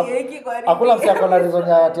hakuna msiakona reason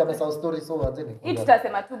ya ati amesahau story so anzeni. Hii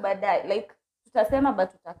tutasema tu baadaye like tutasema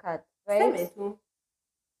but tutakat. Right?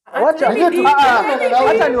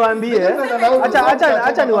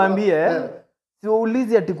 Acha niwaambie.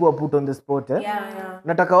 Siulizi ati kuwa put on the spot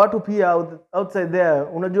Nataka watu pia outside there.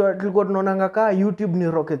 Unajua tulikuwa tunaonanga kaa YouTube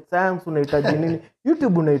ni rocket science unahitaji nini?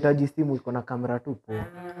 YouTube unahitaji simu iko na kamera tu poa.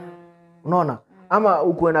 Unaona? Ama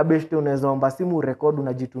uko na best unaweza omba simu record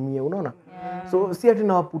unajitumia, unaona? So si ati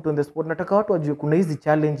na put on the spot. Nataka watu wajue kuna hizi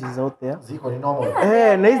challenges out there. Ziko ni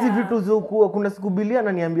normal. Na hizi vitu zokuwa kuna siku Bilia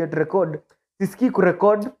ananiambia record. Sisikii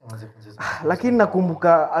kurecord. Lakini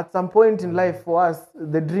nakumbuka at some point in life for us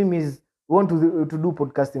the dream is we want to do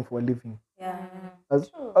podcasting for a living.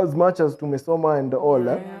 As much as tumesoma and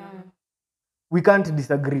all we can't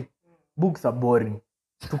disagree. Books are boring.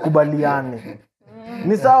 Tukubaliane.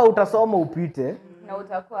 Ni sawa utasoma upite na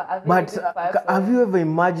utakuwa but have you ever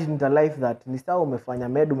imagined a life that ni sawa umefanya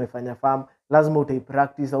med umefanya farm lazima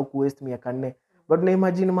utaipractice au kuwaste miaka 4 but una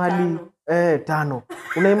imagine mahali 5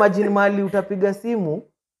 una imagine mahali utapiga simu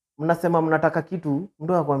mnasema mnataka kitu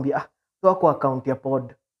mtu anakuambia toa kwa account ya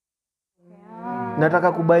pod.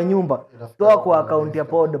 Nataka kubai nyumba toa kwa account ya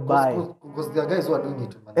pod buy. Because there are guys who are doing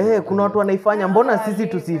it. Kuna watu wanaifanya mbona sisi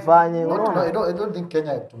tusifanye? I don't think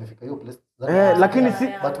Kenya tumefika hiyo place. Lakini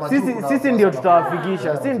sisi ndio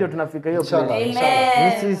tutawafikisha. Sisi ndio tunafika hiyo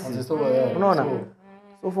place. Sisi. Unaona?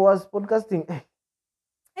 So for us podcasting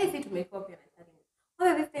sisi tumekuwa pia na challenge.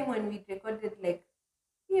 Well, this time when we recorded like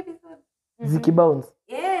 3 episodes zikibounce.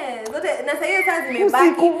 Zote na sasa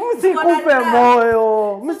zimebaki.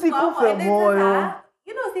 Msikufe moyo.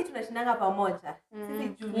 You know sisi tunashinanga pamoja. Sisi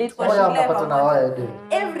Julie tuko shule pamoja.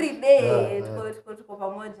 Every day tuko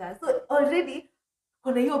pamoja. So already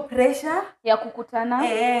kuna hiyo pressure ya kukutana.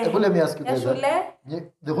 Let me ask you guys.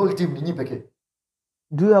 The whole team ni pekee.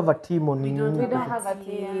 Do you have a team on you? We don't have a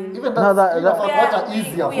team. Even that's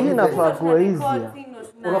easier. Inafaa kuwa easier.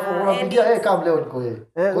 unapigia kama leo niko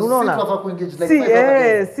unaona tunafaa kuengage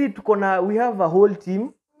like si tuko na we have a whole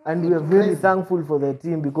team and we are very thankful for the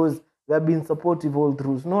team because they have been supportive all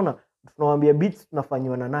through. Unaona tunawaambia beats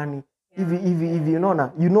tunafanywa na nani hivi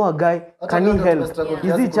unaona you know a guy can he help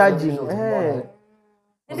is he charging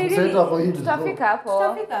tutafika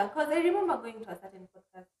hapo because I remember going to a certain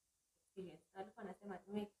podcast experience alikuwa anasema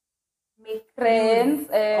make friends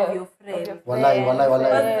of your friends wallahi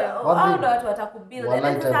wao ndo watu watakubuild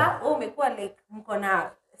and sasa umekuwa like mko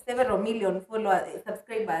na several million followers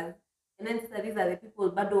subscribers and then these are the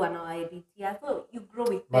people bado wanawaeditia so you grow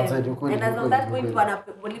with them and as of that going to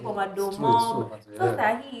wanapolipo madomo so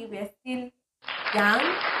sahi we are still young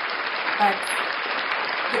but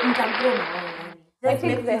mtagrow na wao I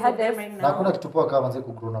think they had them na kuna kitu poa kama mzee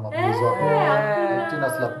kugrow na mabuzo wako tena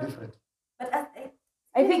slap different but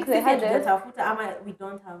I think they had it tafuta ama we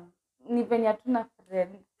don't have ni venye hatuna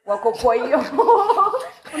friend wako kwa hiyo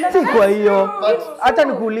si kwa hiyo hata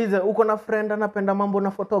nikuulize uko na friend anapenda mambo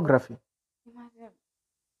na photography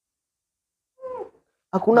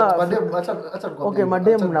hakuna okay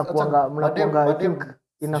madem mnakuanga I think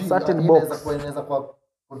in a certain box inaweza kwa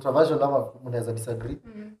controversial ama mnaweza disagree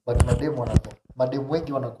but madem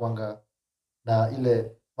wengi wanakuanga na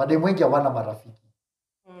ile madem wengi hawana marafiki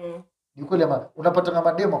ni kweli ama unapata kama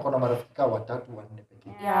madem wako na marafiki kama 3 4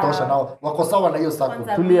 pekee tosha nao wako sawa na hiyo sako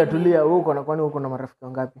tulia wewe uko na kwani uko na marafiki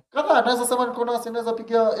wangapi kadhaa naweza sema niko na sinaweza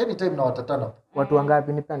pigia anytime na watatana watu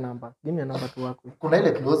wangapi nipe namba give me namba tu wako kuna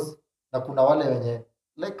ile close na kuna wale wenye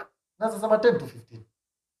like naweza sema 10 to 15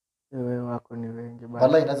 wewe wako ni wengi bana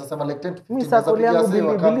wallahi naweza sema like 10 to 15 mimi sako yangu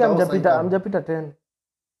bili hamjapita 10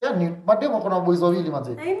 yani mademu kuna boys wawili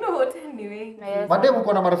manze I know 10 ni wengi mademu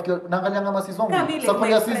kuna marafiki naangalia kama sisi wangu sako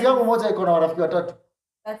ya sisi yangu moja iko na marafiki 3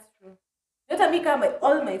 that's true hata mimi kama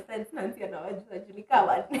all my friends nanti anawajua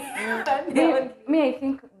junikawa me I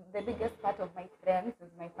think the biggest part of my friends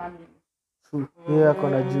is my family yeye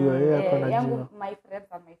akona jua yangu my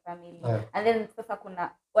friends are my family and then sasa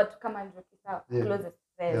kuna watu kama Njoki sawa closest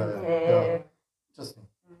friends interesting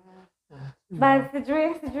but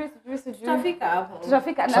sijui tutafika hapo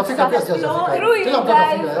tutafika na kila mtu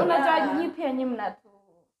atafika unajua nyinyi pia nyinyi mnatu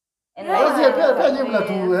pia nyinyi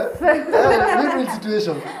mnatu living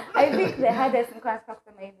situation I think the hardest in class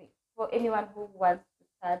factor maybe for anyone who wants to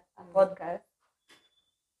start a podcast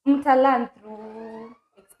mtalan through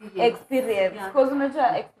experience because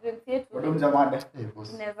unajua experience yetu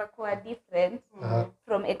inaweza kuwa different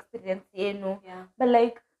from experience yenu but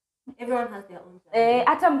like everyone has their own journey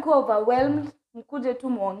hata mko overwhelmed mkuje tu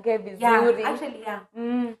muongee vizuri actually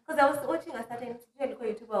because I was watching a certain alikuwa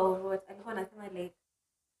YouTuber or what alikuwa anasema like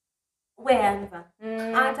weanza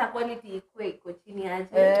hata quality iko chini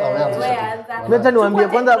aje weanza mimi niwaambie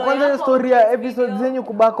kwanza story ya episode zenyu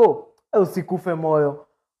kubako usikufe moyo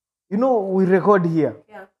you know we record here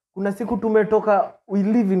kuna siku tumetoka we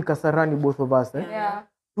live in Kasarani both of us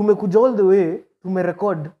tumekuja all the way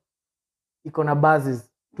tumerecord iko na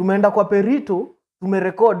buses tumeenda kwa Perito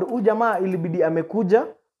tumerecord huyu jamaa ilibidi amekuja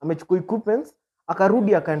amechukua equipments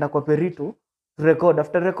akarudi akaenda kwa Perito to record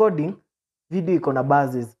after recording video iko na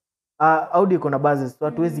buses audio iko na buses so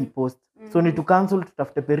hatuwezi post so ni to cancel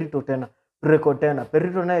tutafute Perito tena record tena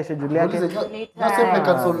Perito naye schedule yake nasema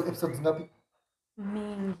cancel episodes ngapi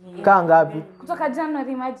mingi kaa ngapi kutoka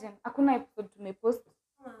January imagine hakuna episode tumepost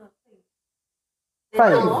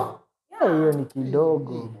 5 hiyo ni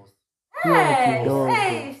kidogo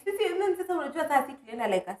sisi unajua sasa tulienda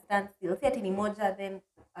like a standstill si ati ni moja then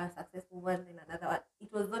a successful one then another one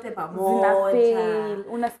it was zote pamoja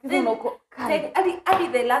unasikiza unako hadi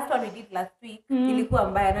the last one we did last week ilikuwa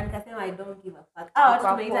mbaya na nikasema I don't give a fuck watu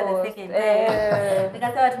tumeita the second time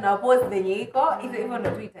nikasema tuna post venye iko hivyo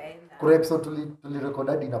ndo tu itaenda kuna episode tulirecord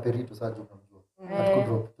hadi na Perito sasa unamjua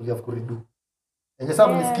hatukudrop tuliafu kuridu yenye sasa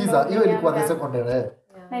mnisikiza hiyo ilikuwa the second day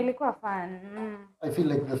na ilikuwa fun I feel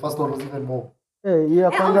like the first one was even more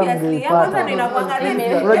hiyo kwanza mngeipata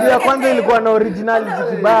unajua kwanza ilikuwa na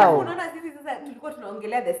originality kibao unaona sisi sasa tulikuwa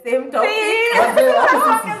tunaongelea the same topic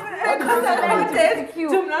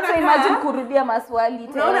so imagine kurudia maswali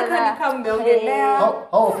tena unaona kama mmeongelea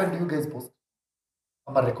how often do you guys post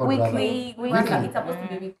ama record weekly it's supposed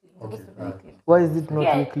to be weekly why is it not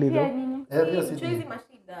weekly though choizi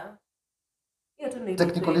mashida hiyo tu ni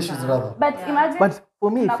technical issues rather but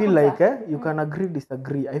for me I feel like you can agree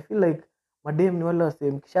disagree I feel like madem ni wale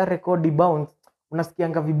waseme kisha record bounce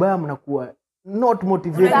unasikianga vibaya mnakuwa not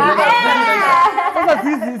motivated sasa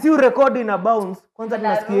si record ina bounce kwanza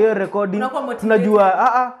tunasikia hiyo recording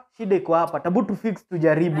tunajua shida iko hapa tabu tu fix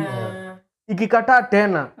tujaribu ikikataa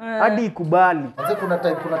tena hadi ikubali kwanza kuna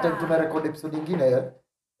time tumerecord episode nyingine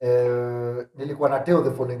nilikuwa na Teo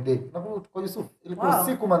the following day. Nakumbuka kwa Yusuf. Ilikuwa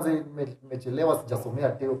siku manze nimechelewa sijasomea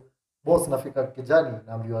Teo. Boss nafika kijani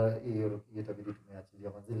naambiwa hiyo itabidi tumeachilia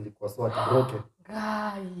manze nilikuwa so broken.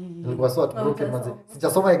 Nilikuwa so broken manze.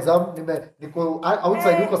 Sijasoma exam niko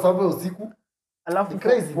outside huko sababu usiku. Alafu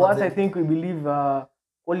for us I think we believe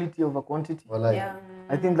quality over quantity. Yeah.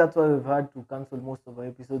 I think that's why we've had to cancel most of our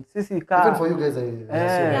episodes. Sisi even for you guys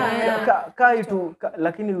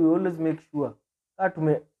lakini we always make sure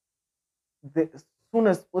the soon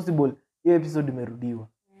as possible hiyo episode imerudiwa.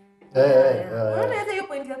 Unaona hiyo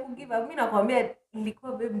point ya kugive up. Mimi nakwambia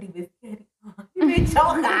nilikuwa babe nimesikia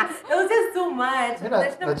nimechoka. It was just too much.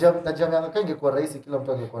 Najamia ingekuwa rahisi kila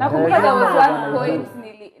mtu angekuwa. Nakumbuka there was one point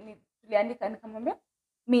niliandika nikamwambia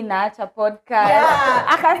mimi naacha podcast.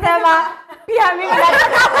 Akasema pia mimi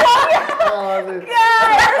nataka kuongea.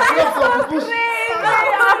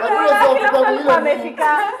 Amefika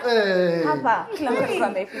hapa. Kila mtu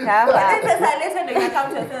amefika hapa. Sasa leta ndio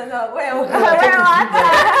account sasa wewe.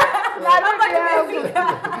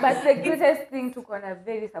 But the greatest thing tuko na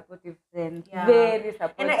very supportive friends. Yeah. Very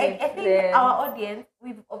supportive. And I think our audience,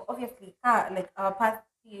 we've obviously like our past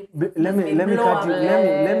years. Let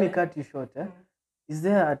me cut you short. Is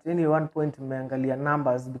there at any one point mmeangalia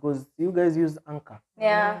numbers because you guys use Anchor?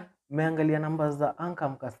 Yeah. Mmeangalia numbers za Anchor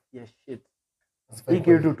mkasikia shit. Hii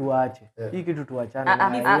kitu tuache. Hii kitu tuachane.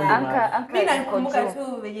 Mimi nakumbuka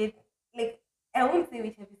tu venye like I won't say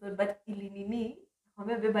which episode but ilinini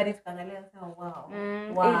kwambia everybody tukaangalia sasa wow.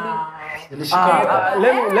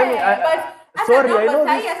 Let me sorry I know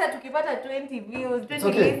this. Hata tukipata 20 views,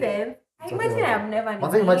 20 listens. Imagine I've never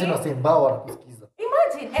known. Imagine wasembao wanakusikiza.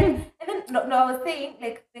 Imagine and I was saying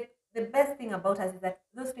like the best thing about us is that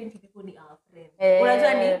those 20 people ni our friends.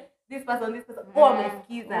 Unajua ni this person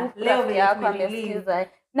wamesikiza leo wamesikiza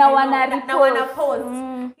na wana post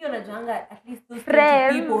hiyo unajuanga at least those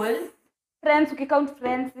 20 people friends ukicount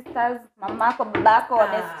friends sisters mamako babako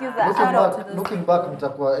wamesikiza. Looking back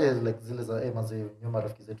mtakuwa like zile za mazee nyuma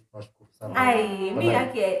rafiki zetu tunashukuru sana. Mimi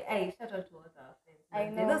yake shout out to all our friends. I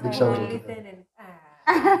know big shout out to listen and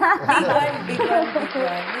big one.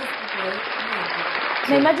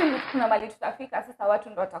 Na imagine kuna mali tutafika sasa watu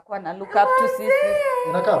ndo watakuwa na look up to sisi.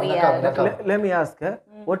 Inakaa. Let me ask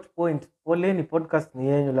what point poleni podcast ni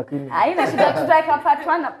yenyu lakini haina shida tutaweka part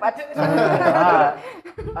 1 na part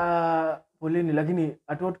 2. Poleni lakini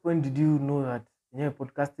at what point did you know that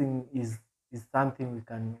podcasting is something we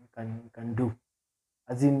can do?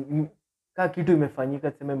 As in ka kitu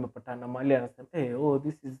imefanyika tuseme imepatana mahali anasema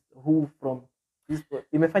this is who from this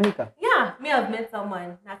imefanyika. Yeah, me I've met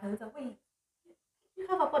someone na akaanza wait you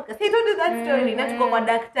have a podcast. He told us that story. Na tuko kwa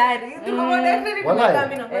daktari. Tuko kwa daktari tumekaa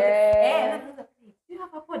mimi na you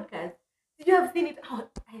have a podcast. Did you have seen it? Oh,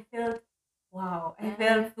 I felt wow. I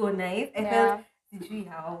felt so nice. I felt sijui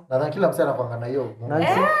how. Na kila msana anakuanga na hiyo.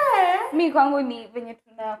 Mimi kwangu ni venye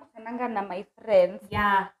tunakutananga na my friends.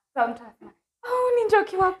 Yeah. Sometimes ni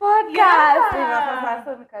Njoki wa podcast.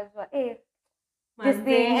 Sasa nikajua this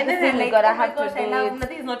thing and then like gotta have to do.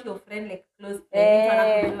 This is not your friend like close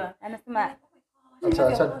friend. Anasema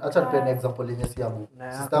acha nipe example yenye si yangu.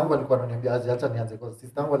 Sister yangu alikuwa ananiambia acha nianze kwa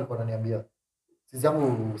sister yangu alikuwa ananiambia sisi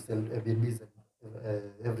yangu sell Airbnb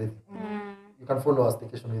everything. You can follow us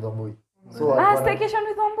Staycation with Omboy. So Staycation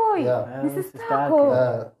with Omboy. This is Stako.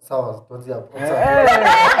 Sawa tuanze hapo.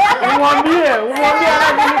 Umwambie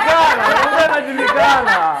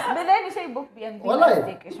anajulikana. But then you say book B&B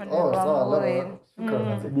Staycation with Omboy.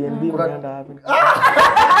 B&B unaenda wapi?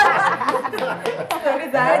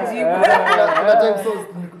 Kuna time so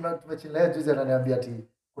tumechilea juzi ananiambia ati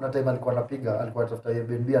kuna time alikuwa anatafuta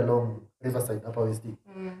Airbnb along Riverside hapa West.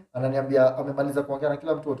 Ananiambia amemaliza kuongea na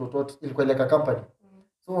kila mtu watoto ilikuwa ile company.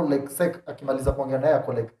 So like sek akimaliza kuongea naye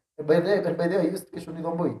ako like by the way you Staycation with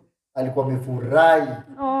Omboy alikuwa amefurahi.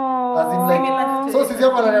 As in like so sisi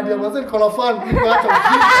hapa ananiambia mwanzo niko na fan niko hata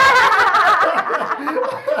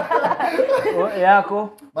yako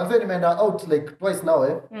manze nimeenda out like twice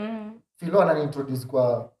now Philo ananiintroduce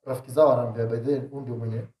kwa rafiki zao ananiambia by the way huyu ndio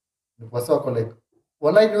mwenye nilikuwa sawa kwa like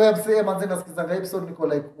wallahi ni wewe msee manze nasikizanga episode niko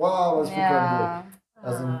like wow shukran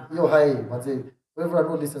as in yo hi manze whoever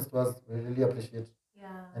who listens to us we really appreciate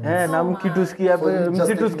na mkitusikia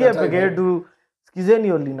msitusikie peke yetu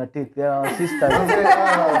sikizeni Olina take their sisters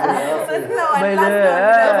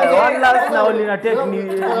one last na Olina take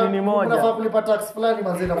ni moja unafaa kulipa tax fulani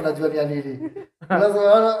manze na mnajua ni nini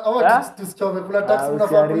lazima tusichome kula tax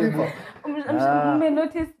unafaa kulipa. Mme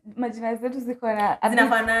notice majina zetu ziko na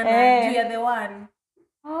zinafanana you are the one.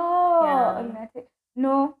 Olina take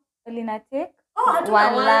Olina take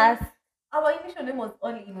one last our initial name was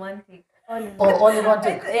all in one take. all in one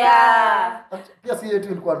take. Yeah. Pia si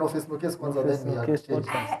yetu ilikuwa no face no case kwanza, then we had Case change.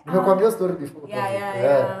 podcast. Nimekuambia story before.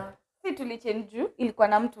 Yeah. Si tulichange juu ilikuwa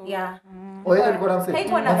na mtu. Yeah. Oh, yeye alikuwa anamsema.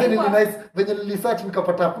 Haikuwa na- And then nice venye nilisearch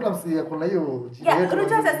nikapata hakuna msee kuna hiyo jina Yeah, yetu.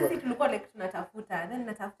 unajua sasa sisi tulikuwa like tunatafuta, then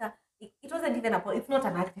natafuta, it wasn't even it's not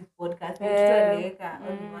an active podcast, tuliweka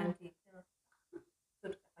on one take. So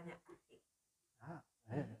tukafanya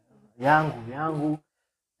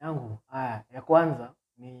yangu haya ya kwanza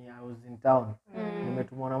ni I was in town.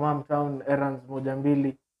 Nimetumwa na mom town errands moja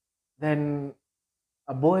mbili, then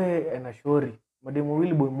a boy and a shori, mademu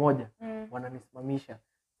wawili boy moja wananisimamisha.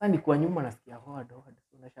 Sasa nilikuwa nyuma nasikia Howard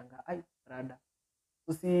unashangaa ai rada.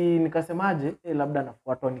 Usi nikasemaje labda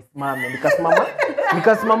nafuatwa nisimame.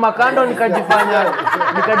 Nikasimama kando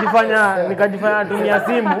nikajifanya tumia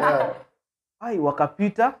simu. Ai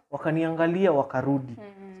wakapita, wakaniangalia, wakarudi.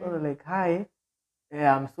 So like hi,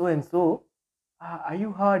 I'm so and so. Are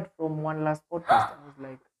you Howard from One Last Podcast? I was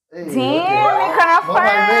like,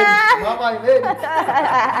 Mama, I made it.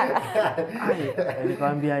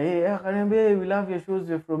 Nikamwambia akaniambia we love your shows,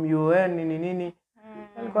 you're from UN nini.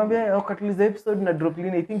 Nikamwambia ukatuliza episode na drop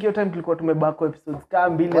lini. I think your time tulikuwa tumebako episodes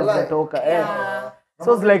kama 2 zinatoka.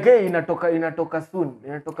 So it's like inatoka soon.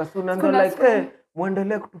 And then like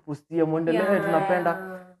muendelee kutupostia,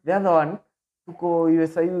 tunapenda. The other one tuko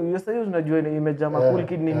USIU unajua imejaa cool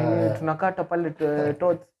kid nini tunakata pale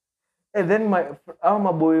tots. Then my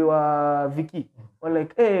boy wa Vicky were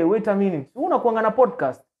like wait a minute, unakuanga na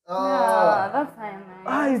podcast? That's fine.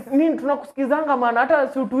 Nini tunakusikizanga maana hata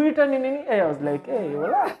si tuita nini. I was like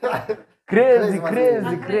crazy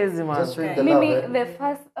man. Mimi the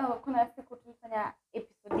first kuna siku tulifanya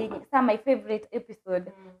episode yenye my favorite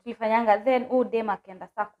episode tulifanyanga, then dem akaenda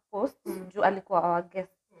saa kupost juu alikuwa our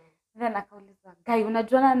guest. Then akauliza guy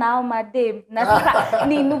unajuana nao madem na sasa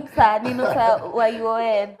ni nupsa wa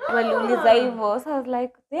UN waliuliza hivyo. So I was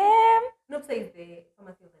like damn, Nupsa is the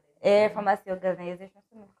pharmacy organization. Pharmacy organization.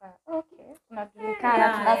 So okay,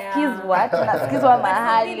 tunajulikana, tunasikizwa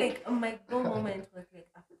mahali. Like my goal moment was like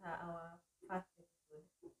after our first episode,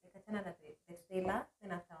 like I turned at the trailer,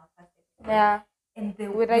 then after our first episode. Yeah. And the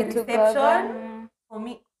Right reception for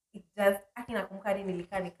me, it just nakumbuka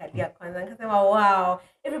nilikaa nikalia kwanza nikasema wow,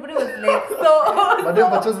 everybody was like so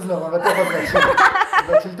Madam machozi zinawangata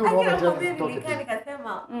kwa chill tu mama just nilikaa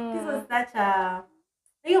nikasema this was such a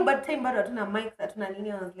hiyo bad time bado hatuna mics hatuna nini.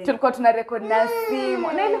 I was like Tulikuwa tuna record na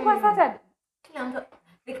simu na ilikuwa Saturday. kila mtu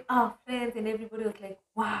like our friends and everybody was like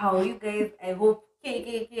wow, you guys, I hope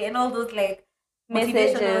KKK and all those like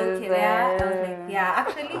motivational Messages, I was like yeah,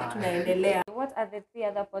 actually tunaendelea. What are the 3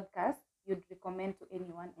 other podcasts you'd recommend to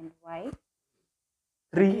anyone and why?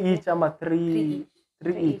 3 each ama 3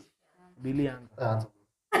 each. Billion.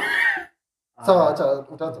 Sawa,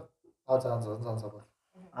 utaanza.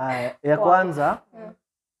 Ya kwanza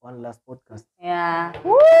One Last Podcast. Yeah.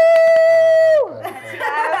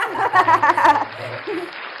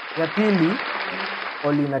 Ya pili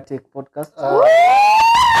All in a Take Podcast.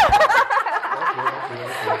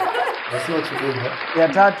 I see what you're doing, huh? Ya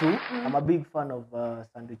tatu, I'm a big fan of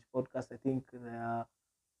Sandwich Podcast. I think they are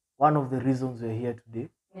one of the reasons we're here today.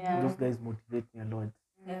 Yeah. Those guys motivate me a lot.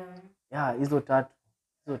 Yeah. Hizo tatu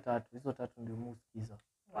ndio musikiza.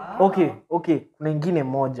 Wow. Okay, kuna ingine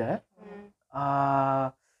moja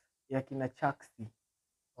ya kina Chaksi.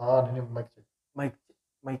 Nini mic check.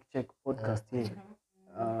 Mike Check Podcast. Yeah.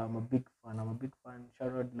 I'm a big fan.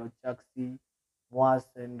 Shout out Lord Chaksi, Mwas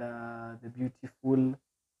and the beautiful,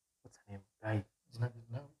 what's her name? Guy.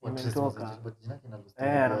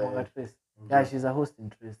 Ramanga Trace. Yeah, she's a host in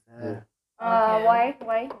Trace. Why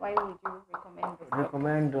would you recommend this?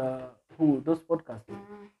 Recommend who those podcasts?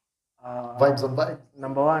 Vibes on vibes.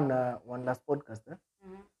 Number 1, One Last Podcast.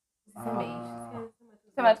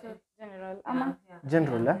 Sema tu general ama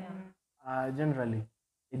Generally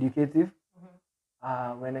educative.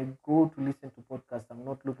 When I go to listen to podcasts, I'm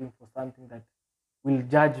not looking for something that will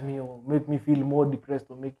judge me or make me feel more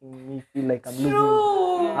depressed or making me feel like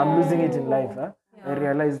I'm losing it in life. I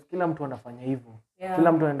realize kila mtu anafanya hivyo.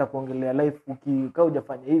 Kila mtu anaenda kuongelea life ukikaa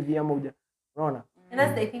hujafanya hivi ama unaona. And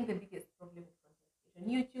that's I think the biggest problem with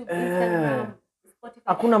YouTube, Instagram, Spotify.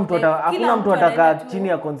 Hakuna mtu atakaa chini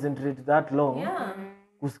ya concentrate that long.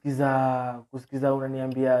 Kusikiza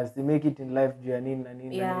unaniambia si make it in life juu ya nini na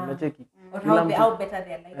nini na unacheki. How better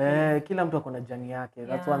their life. Kila mtu akona journey yake.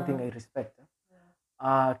 That's one thing I respect.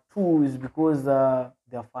 2 is because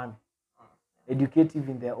they are fun,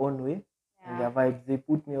 educative in their own way, and their vibes. They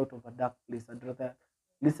put me out of a dark place. I'd rather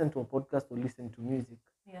listen to a podcast or listen to music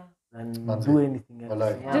than do anything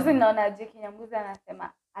else. Juzi naona Jeki Nyambuzi anasema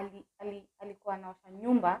alikuwa anaosha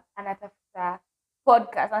nyumba, anatafuta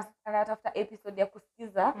podcast, anatafuta episode ya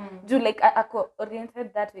kusikiza juu like ako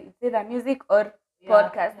oriented that way, it's either music or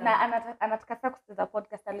podcast. Na anataka sana kusikiza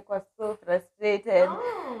podcast, alikuwa so frustrated.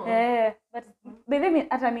 But baby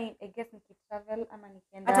hata mimi I guess nikitravel ama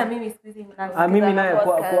nikienda hata mimi squeezing mimi naye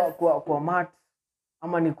kwa mat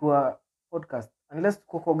ama ni kwa podcast, unless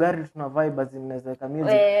tuko kwa gari tuna vibe as inaweza weka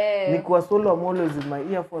music. Ni kwa solo, I'm always with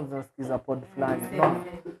my earphones nasikiza pod fulani.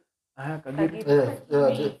 Kagiri.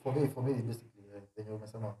 For me basically when you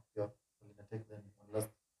umesema gonna take them on last.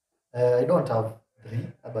 I don't have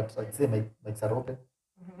 3, but I'd say my mics are open.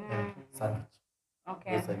 Sandwich.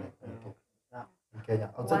 Okay. Yes, I talk. In Kenya,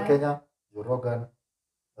 outside Kenya, Joe Rogan.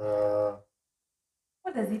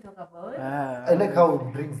 What does he talk about? I like how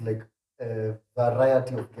it brings like a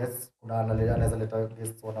variety of guests. Kuna anaweza leta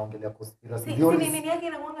guests wanaongelea conspiracy theories. Nini yake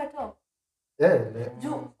inakuanga top?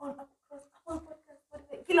 Juu on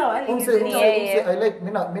podcast kila wale I like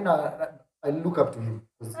I look up to him.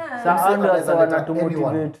 Sasa ndio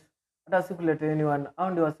wanatumotivate. Hata sikuleta anyone, au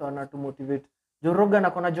ndio wanatumotivate. Joe Rogan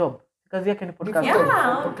akona job. Kazi yake ni podcast.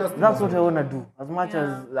 That's what I want to do. As much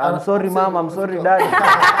as I'm sorry mom, I'm sorry dad.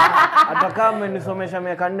 Hata kama nisomesha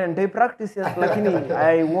miaka 4 ndio practice, yes, lakini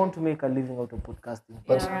I want to make a living out of podcasting.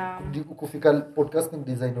 But ukifika podcasting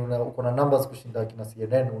design uko na numbers kushinda kina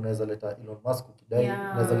CNN, unaweza leta Elon Musk ukidai,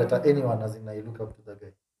 unaweza leta anyone as in I look up to the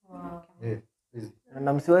guy. Wow. Easy.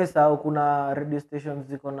 Na msiwahi sahau kuna radio stations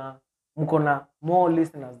mko na more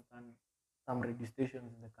listeners than some radio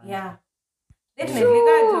stations in the country. Definitely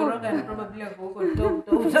Joe Rogan probably go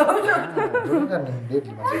top. Joe Rogan ni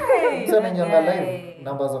deadly man. Sasa nyanga live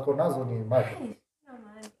numbers zako nazo ni mad.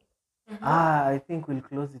 I think we'll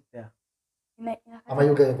close it there. Ama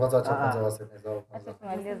you guys kwanza waseme zao kwanza.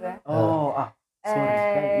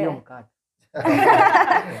 Sorry. Hiyo mkate.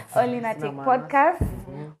 Olinatic podcast,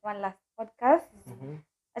 one last podcast.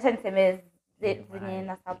 Acha niseme zenye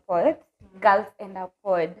na support Girls and a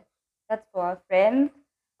Pod. That's for our friends.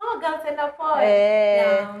 Girls and a Pod.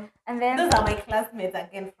 And then those are my classmates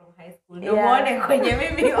again from high school. No one kwenye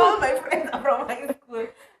mimi, all my friends are from high school.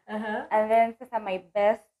 And then sasa my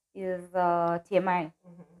best is TMI.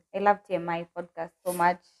 I love TMI podcast so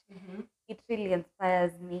much. It really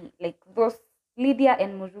inspires me. Like those Lydia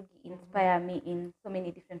and Murugi inspire me in so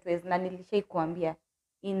many different ways. Na nilishai kuambia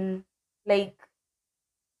in like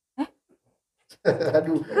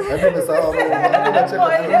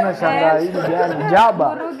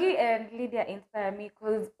Murugi and Lydia inspire me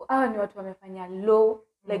because ni watu wamefanya law,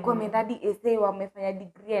 like wamedadi essay, wamefanya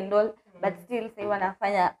degree and all, but still say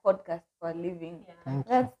wanafanya podcast for a living.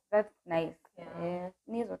 That's nice.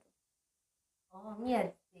 Nizo tu. Me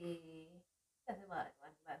I'd say that's about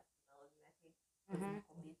one last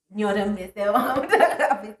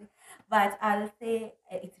but I'll say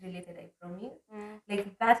it's related, I promise. Like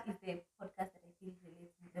that is the podcast that I feel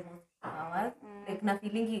relates the most to ours. Like na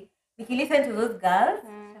feeling if you listen to those girls,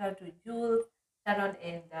 shout out to Jules, Sharon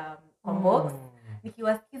and Combox.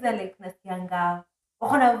 Nikiwasikiza like nasikianga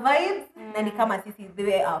wako na vibes na ni kama sisi the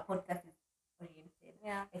way our podcast is oriented.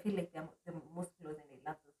 I feel like they're the most close and I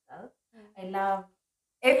love those girls.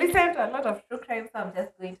 I listen to a lot of true crime, so I'm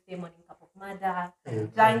just going to say Morning Cup of Murder,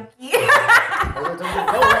 Junkie.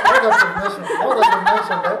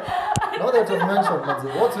 Now that you've mentioned,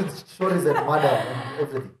 what's with stories and murder and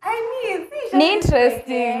everything?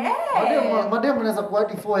 Interesting. Madam mnaweza kuwa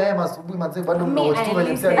hadi 4 am asubuhi manze bado mnaoshtua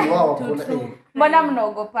wenye msanii wao kule. Mbona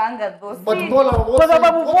mnaogopanga those? Kwa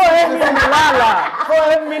sababu 4 am nimelala.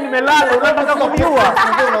 4 am nimelala, unataka kuniua?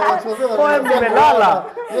 4 am nimelala.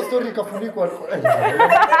 Hiyo story ikafunikwa.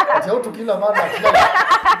 Jao tukila mara.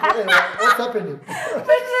 What's happening?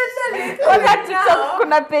 Kwa TikTok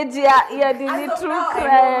kuna page ya Disney True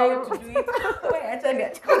Crime.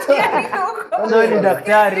 Ndio ni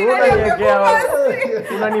daktari, unaniwekea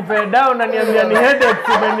unanipea down, unaniambia ni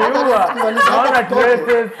headache umeniua. Naona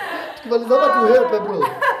traces. Tukimalizana tu help bro.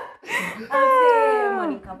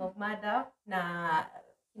 Morning Cup of Murder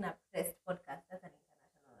na Press podcast. That's an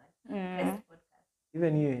international one. Press podcast.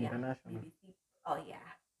 Even you international. Oh yeah.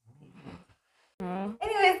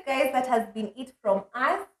 Anyways, guys, that has been it from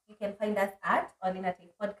us. You can find us at Olinatic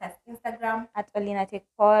Podcast Instagram, at Olinatic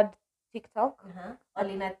Pod TikTok,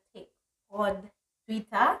 Olinatic Pod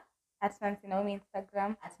Twitter, at Nancy Naomi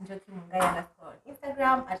Instagram, at Njoki Mungai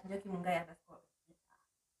 _Instagram, at Njoki Mungai _Twitter.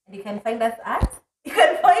 And you can find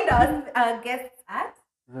our guests at.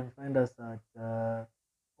 You can find us at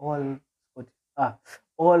all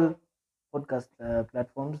podcast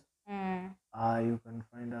platforms. You can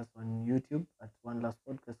find us on YouTube at One Last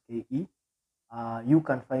Podcast KE. You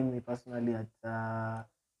can find me personally at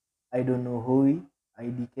I don't know Howie,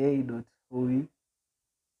 idk.howie.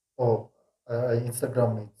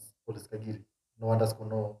 Instagram it's Police Kagiri. No underscore,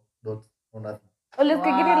 no dot, no nothing. Always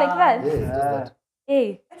Kagiri like that. Yeah, just that.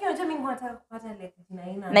 Hey, Lakini unajua mimi hata kupata like jina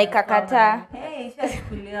ina. na ikakataa.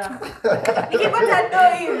 Ishachukulia. Nikipata ndo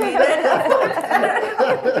hivi.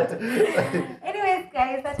 Anyways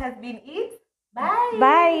guys, that has been it. Bye.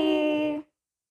 Bye.